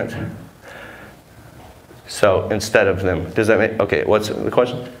make sense? So instead of them, does that make, okay, what's the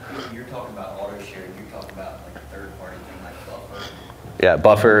question? You're talking about auto share, you're talking about like a third party thing like Buffer. Yeah,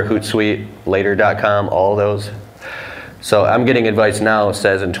 Buffer, Hootsuite, Later.com, all those. So I'm getting advice now, it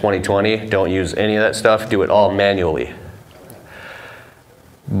says in 2020, don't use any of that stuff, do it all manually.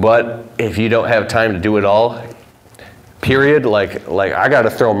 But if you don't have time to do it all, period, like I gotta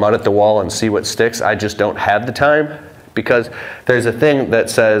throw mud at the wall and see what sticks, I just don't have the time, because there's a thing that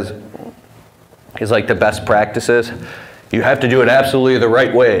says, is like the best practices. You have to do it absolutely the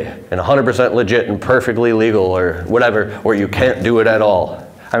right way and 100% legit and perfectly legal or whatever, or you can't do it at all.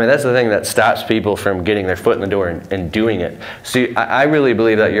 I mean, that's the thing that stops people from getting their foot in the door and doing it. See, I really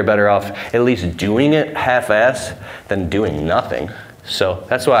believe that you're better off at least doing it half-ass than doing nothing. So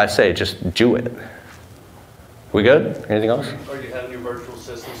that's why I say just do it. We good? Anything else? Are you having your virtual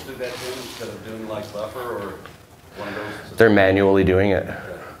assistants do that too, instead of doing like Buffer or one of those? They're manually doing it.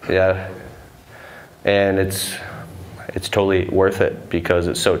 Yeah. And it's totally worth it because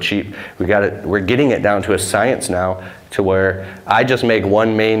it's so cheap. We're getting it down to a science now to where I just make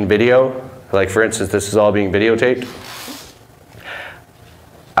one main video. Like for instance, this is all being videotaped.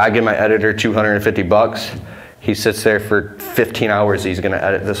 I give my editor $250. He sits there for 15 hours. He's gonna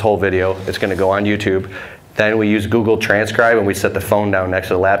edit this whole video. It's gonna go on YouTube. Then we use Google Transcribe and we set the phone down next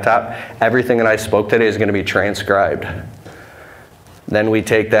to the laptop. Everything that I spoke today is gonna be transcribed. Then we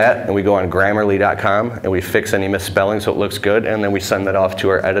take that and we go on Grammarly.com and we fix any misspelling so it looks good, and then we send that off to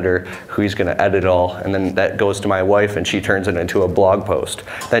our editor who's gonna edit it all, and then that goes to my wife and she turns it into a blog post.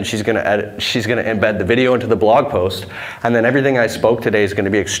 Then she's gonna embed the video into the blog post, and then everything I spoke today is gonna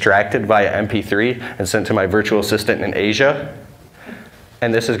be extracted via MP3 and sent to my virtual assistant in Asia,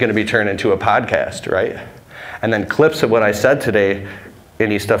 and this is gonna be turned into a podcast, right? And then clips of what I said today,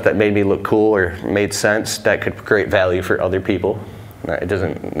 any stuff that made me look cool or made sense that could create value for other people. It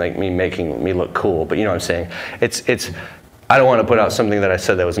doesn't like me making me look cool, but you know what I'm saying? I don't want to put out something that I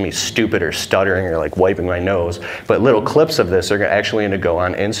said that was me stupid or stuttering or like wiping my nose, but little clips of this are actually going to go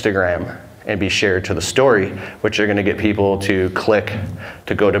on Instagram and be shared to the story, which are going to get people to click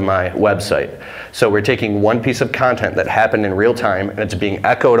to go to my website. So we're taking one piece of content that happened in real time and it's being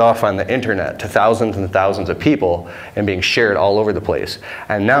echoed off on the internet to thousands and thousands of people and being shared all over the place.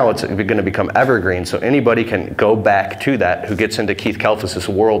 And now it's going to become evergreen, so anybody can go back to that who gets into Keith Kalfas'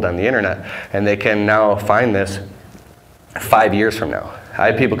 world on the internet, and they can now find this 5 years from now. I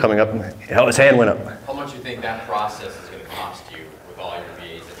had people coming up, oh, his hand went up. How much do you think that process is going to cost you with all your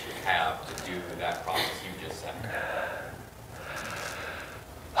VAs that you have to do that process you just said?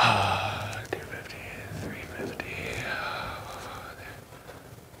 250, 350,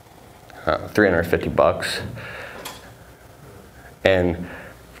 $350. And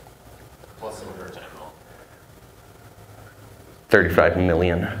Plus some overtime. 35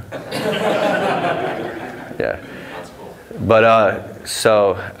 million. Yeah. That's cool. But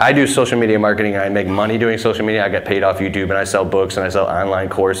So I do social media marketing and I make money doing social media. I get paid off YouTube and I sell books and I sell online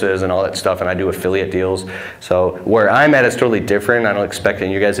courses and all that stuff and I do affiliate deals. So where I'm at is totally different. I don't expect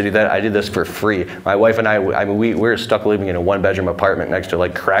you guys to do that. I did this for free. My wife and I mean, we're stuck living in a 1-bedroom apartment next to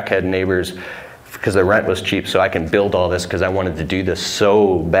like crackhead neighbors because the rent was cheap, so I can build all this because I wanted to do this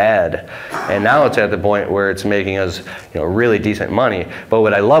so bad. And now it's at the point where it's making us, really decent money. But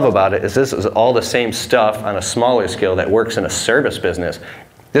what I love about it is this is all the same stuff on a smaller scale that works in a service business.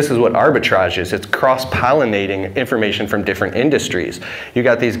 This is what arbitrage is. It's cross-pollinating information from different industries. You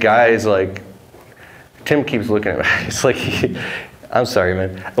got these guys like, Tim keeps looking at me. It's like, I'm sorry,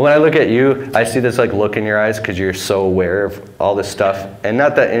 man. When I look at you, I see this like look in your eyes because you're so aware of all this stuff. And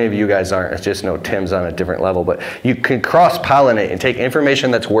not that any of you guys aren't, it's just Tim's on a different level, but you can cross-pollinate and take information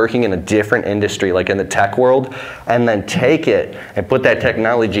that's working in a different industry, like in the tech world, and then take it and put that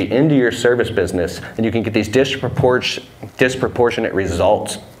technology into your service business, and you can get these disproportionate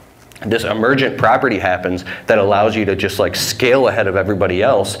results. This emergent property happens that allows you to just like scale ahead of everybody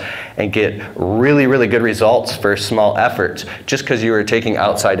else and get really, really good results for small efforts just because you are taking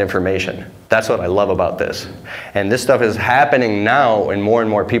outside information. That's what I love about this. And this stuff is happening now and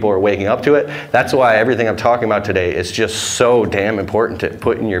more people are waking up to it. That's why everything I'm talking about today is just so damn important to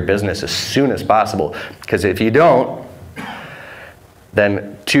put in your business as soon as possible. Because if you don't,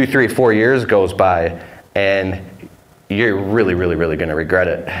 then 2, 3, 4 years goes by and you're really, really, really going to regret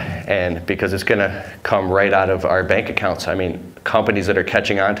it. And because it's going to come right out of our bank accounts. I mean, companies that are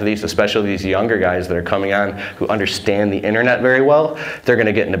catching on to these, especially these younger guys that are coming on who understand the internet very well, they're going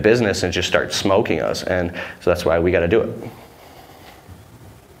to get into business and just start smoking us. And so that's why we got to do it.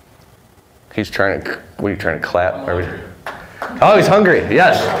 He's trying to, what are you trying to clap? Oh, he's hungry.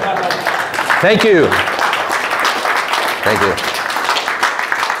 Yes. Thank you. Thank you.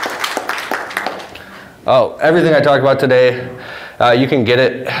 Oh, everything I talked about today, you can get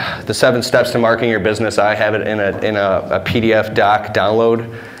it, the 7 steps to marketing your business. I have it in a PDF doc download.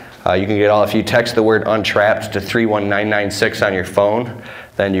 You can get it all. If you text the word untrapped to 31996 on your phone,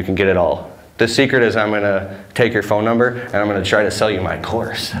 then you can get it all. The secret is I'm going to take your phone number and I'm going to try to sell you my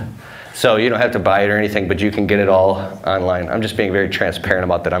course. So you don't have to buy it or anything, but you can get it all online. I'm just being very transparent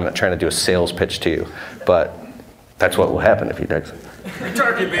about that. I'm not trying to do a sales pitch to you, but that's what will happen if you text.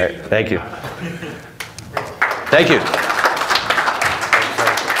 Target, baby. Right, thank you. Thank you.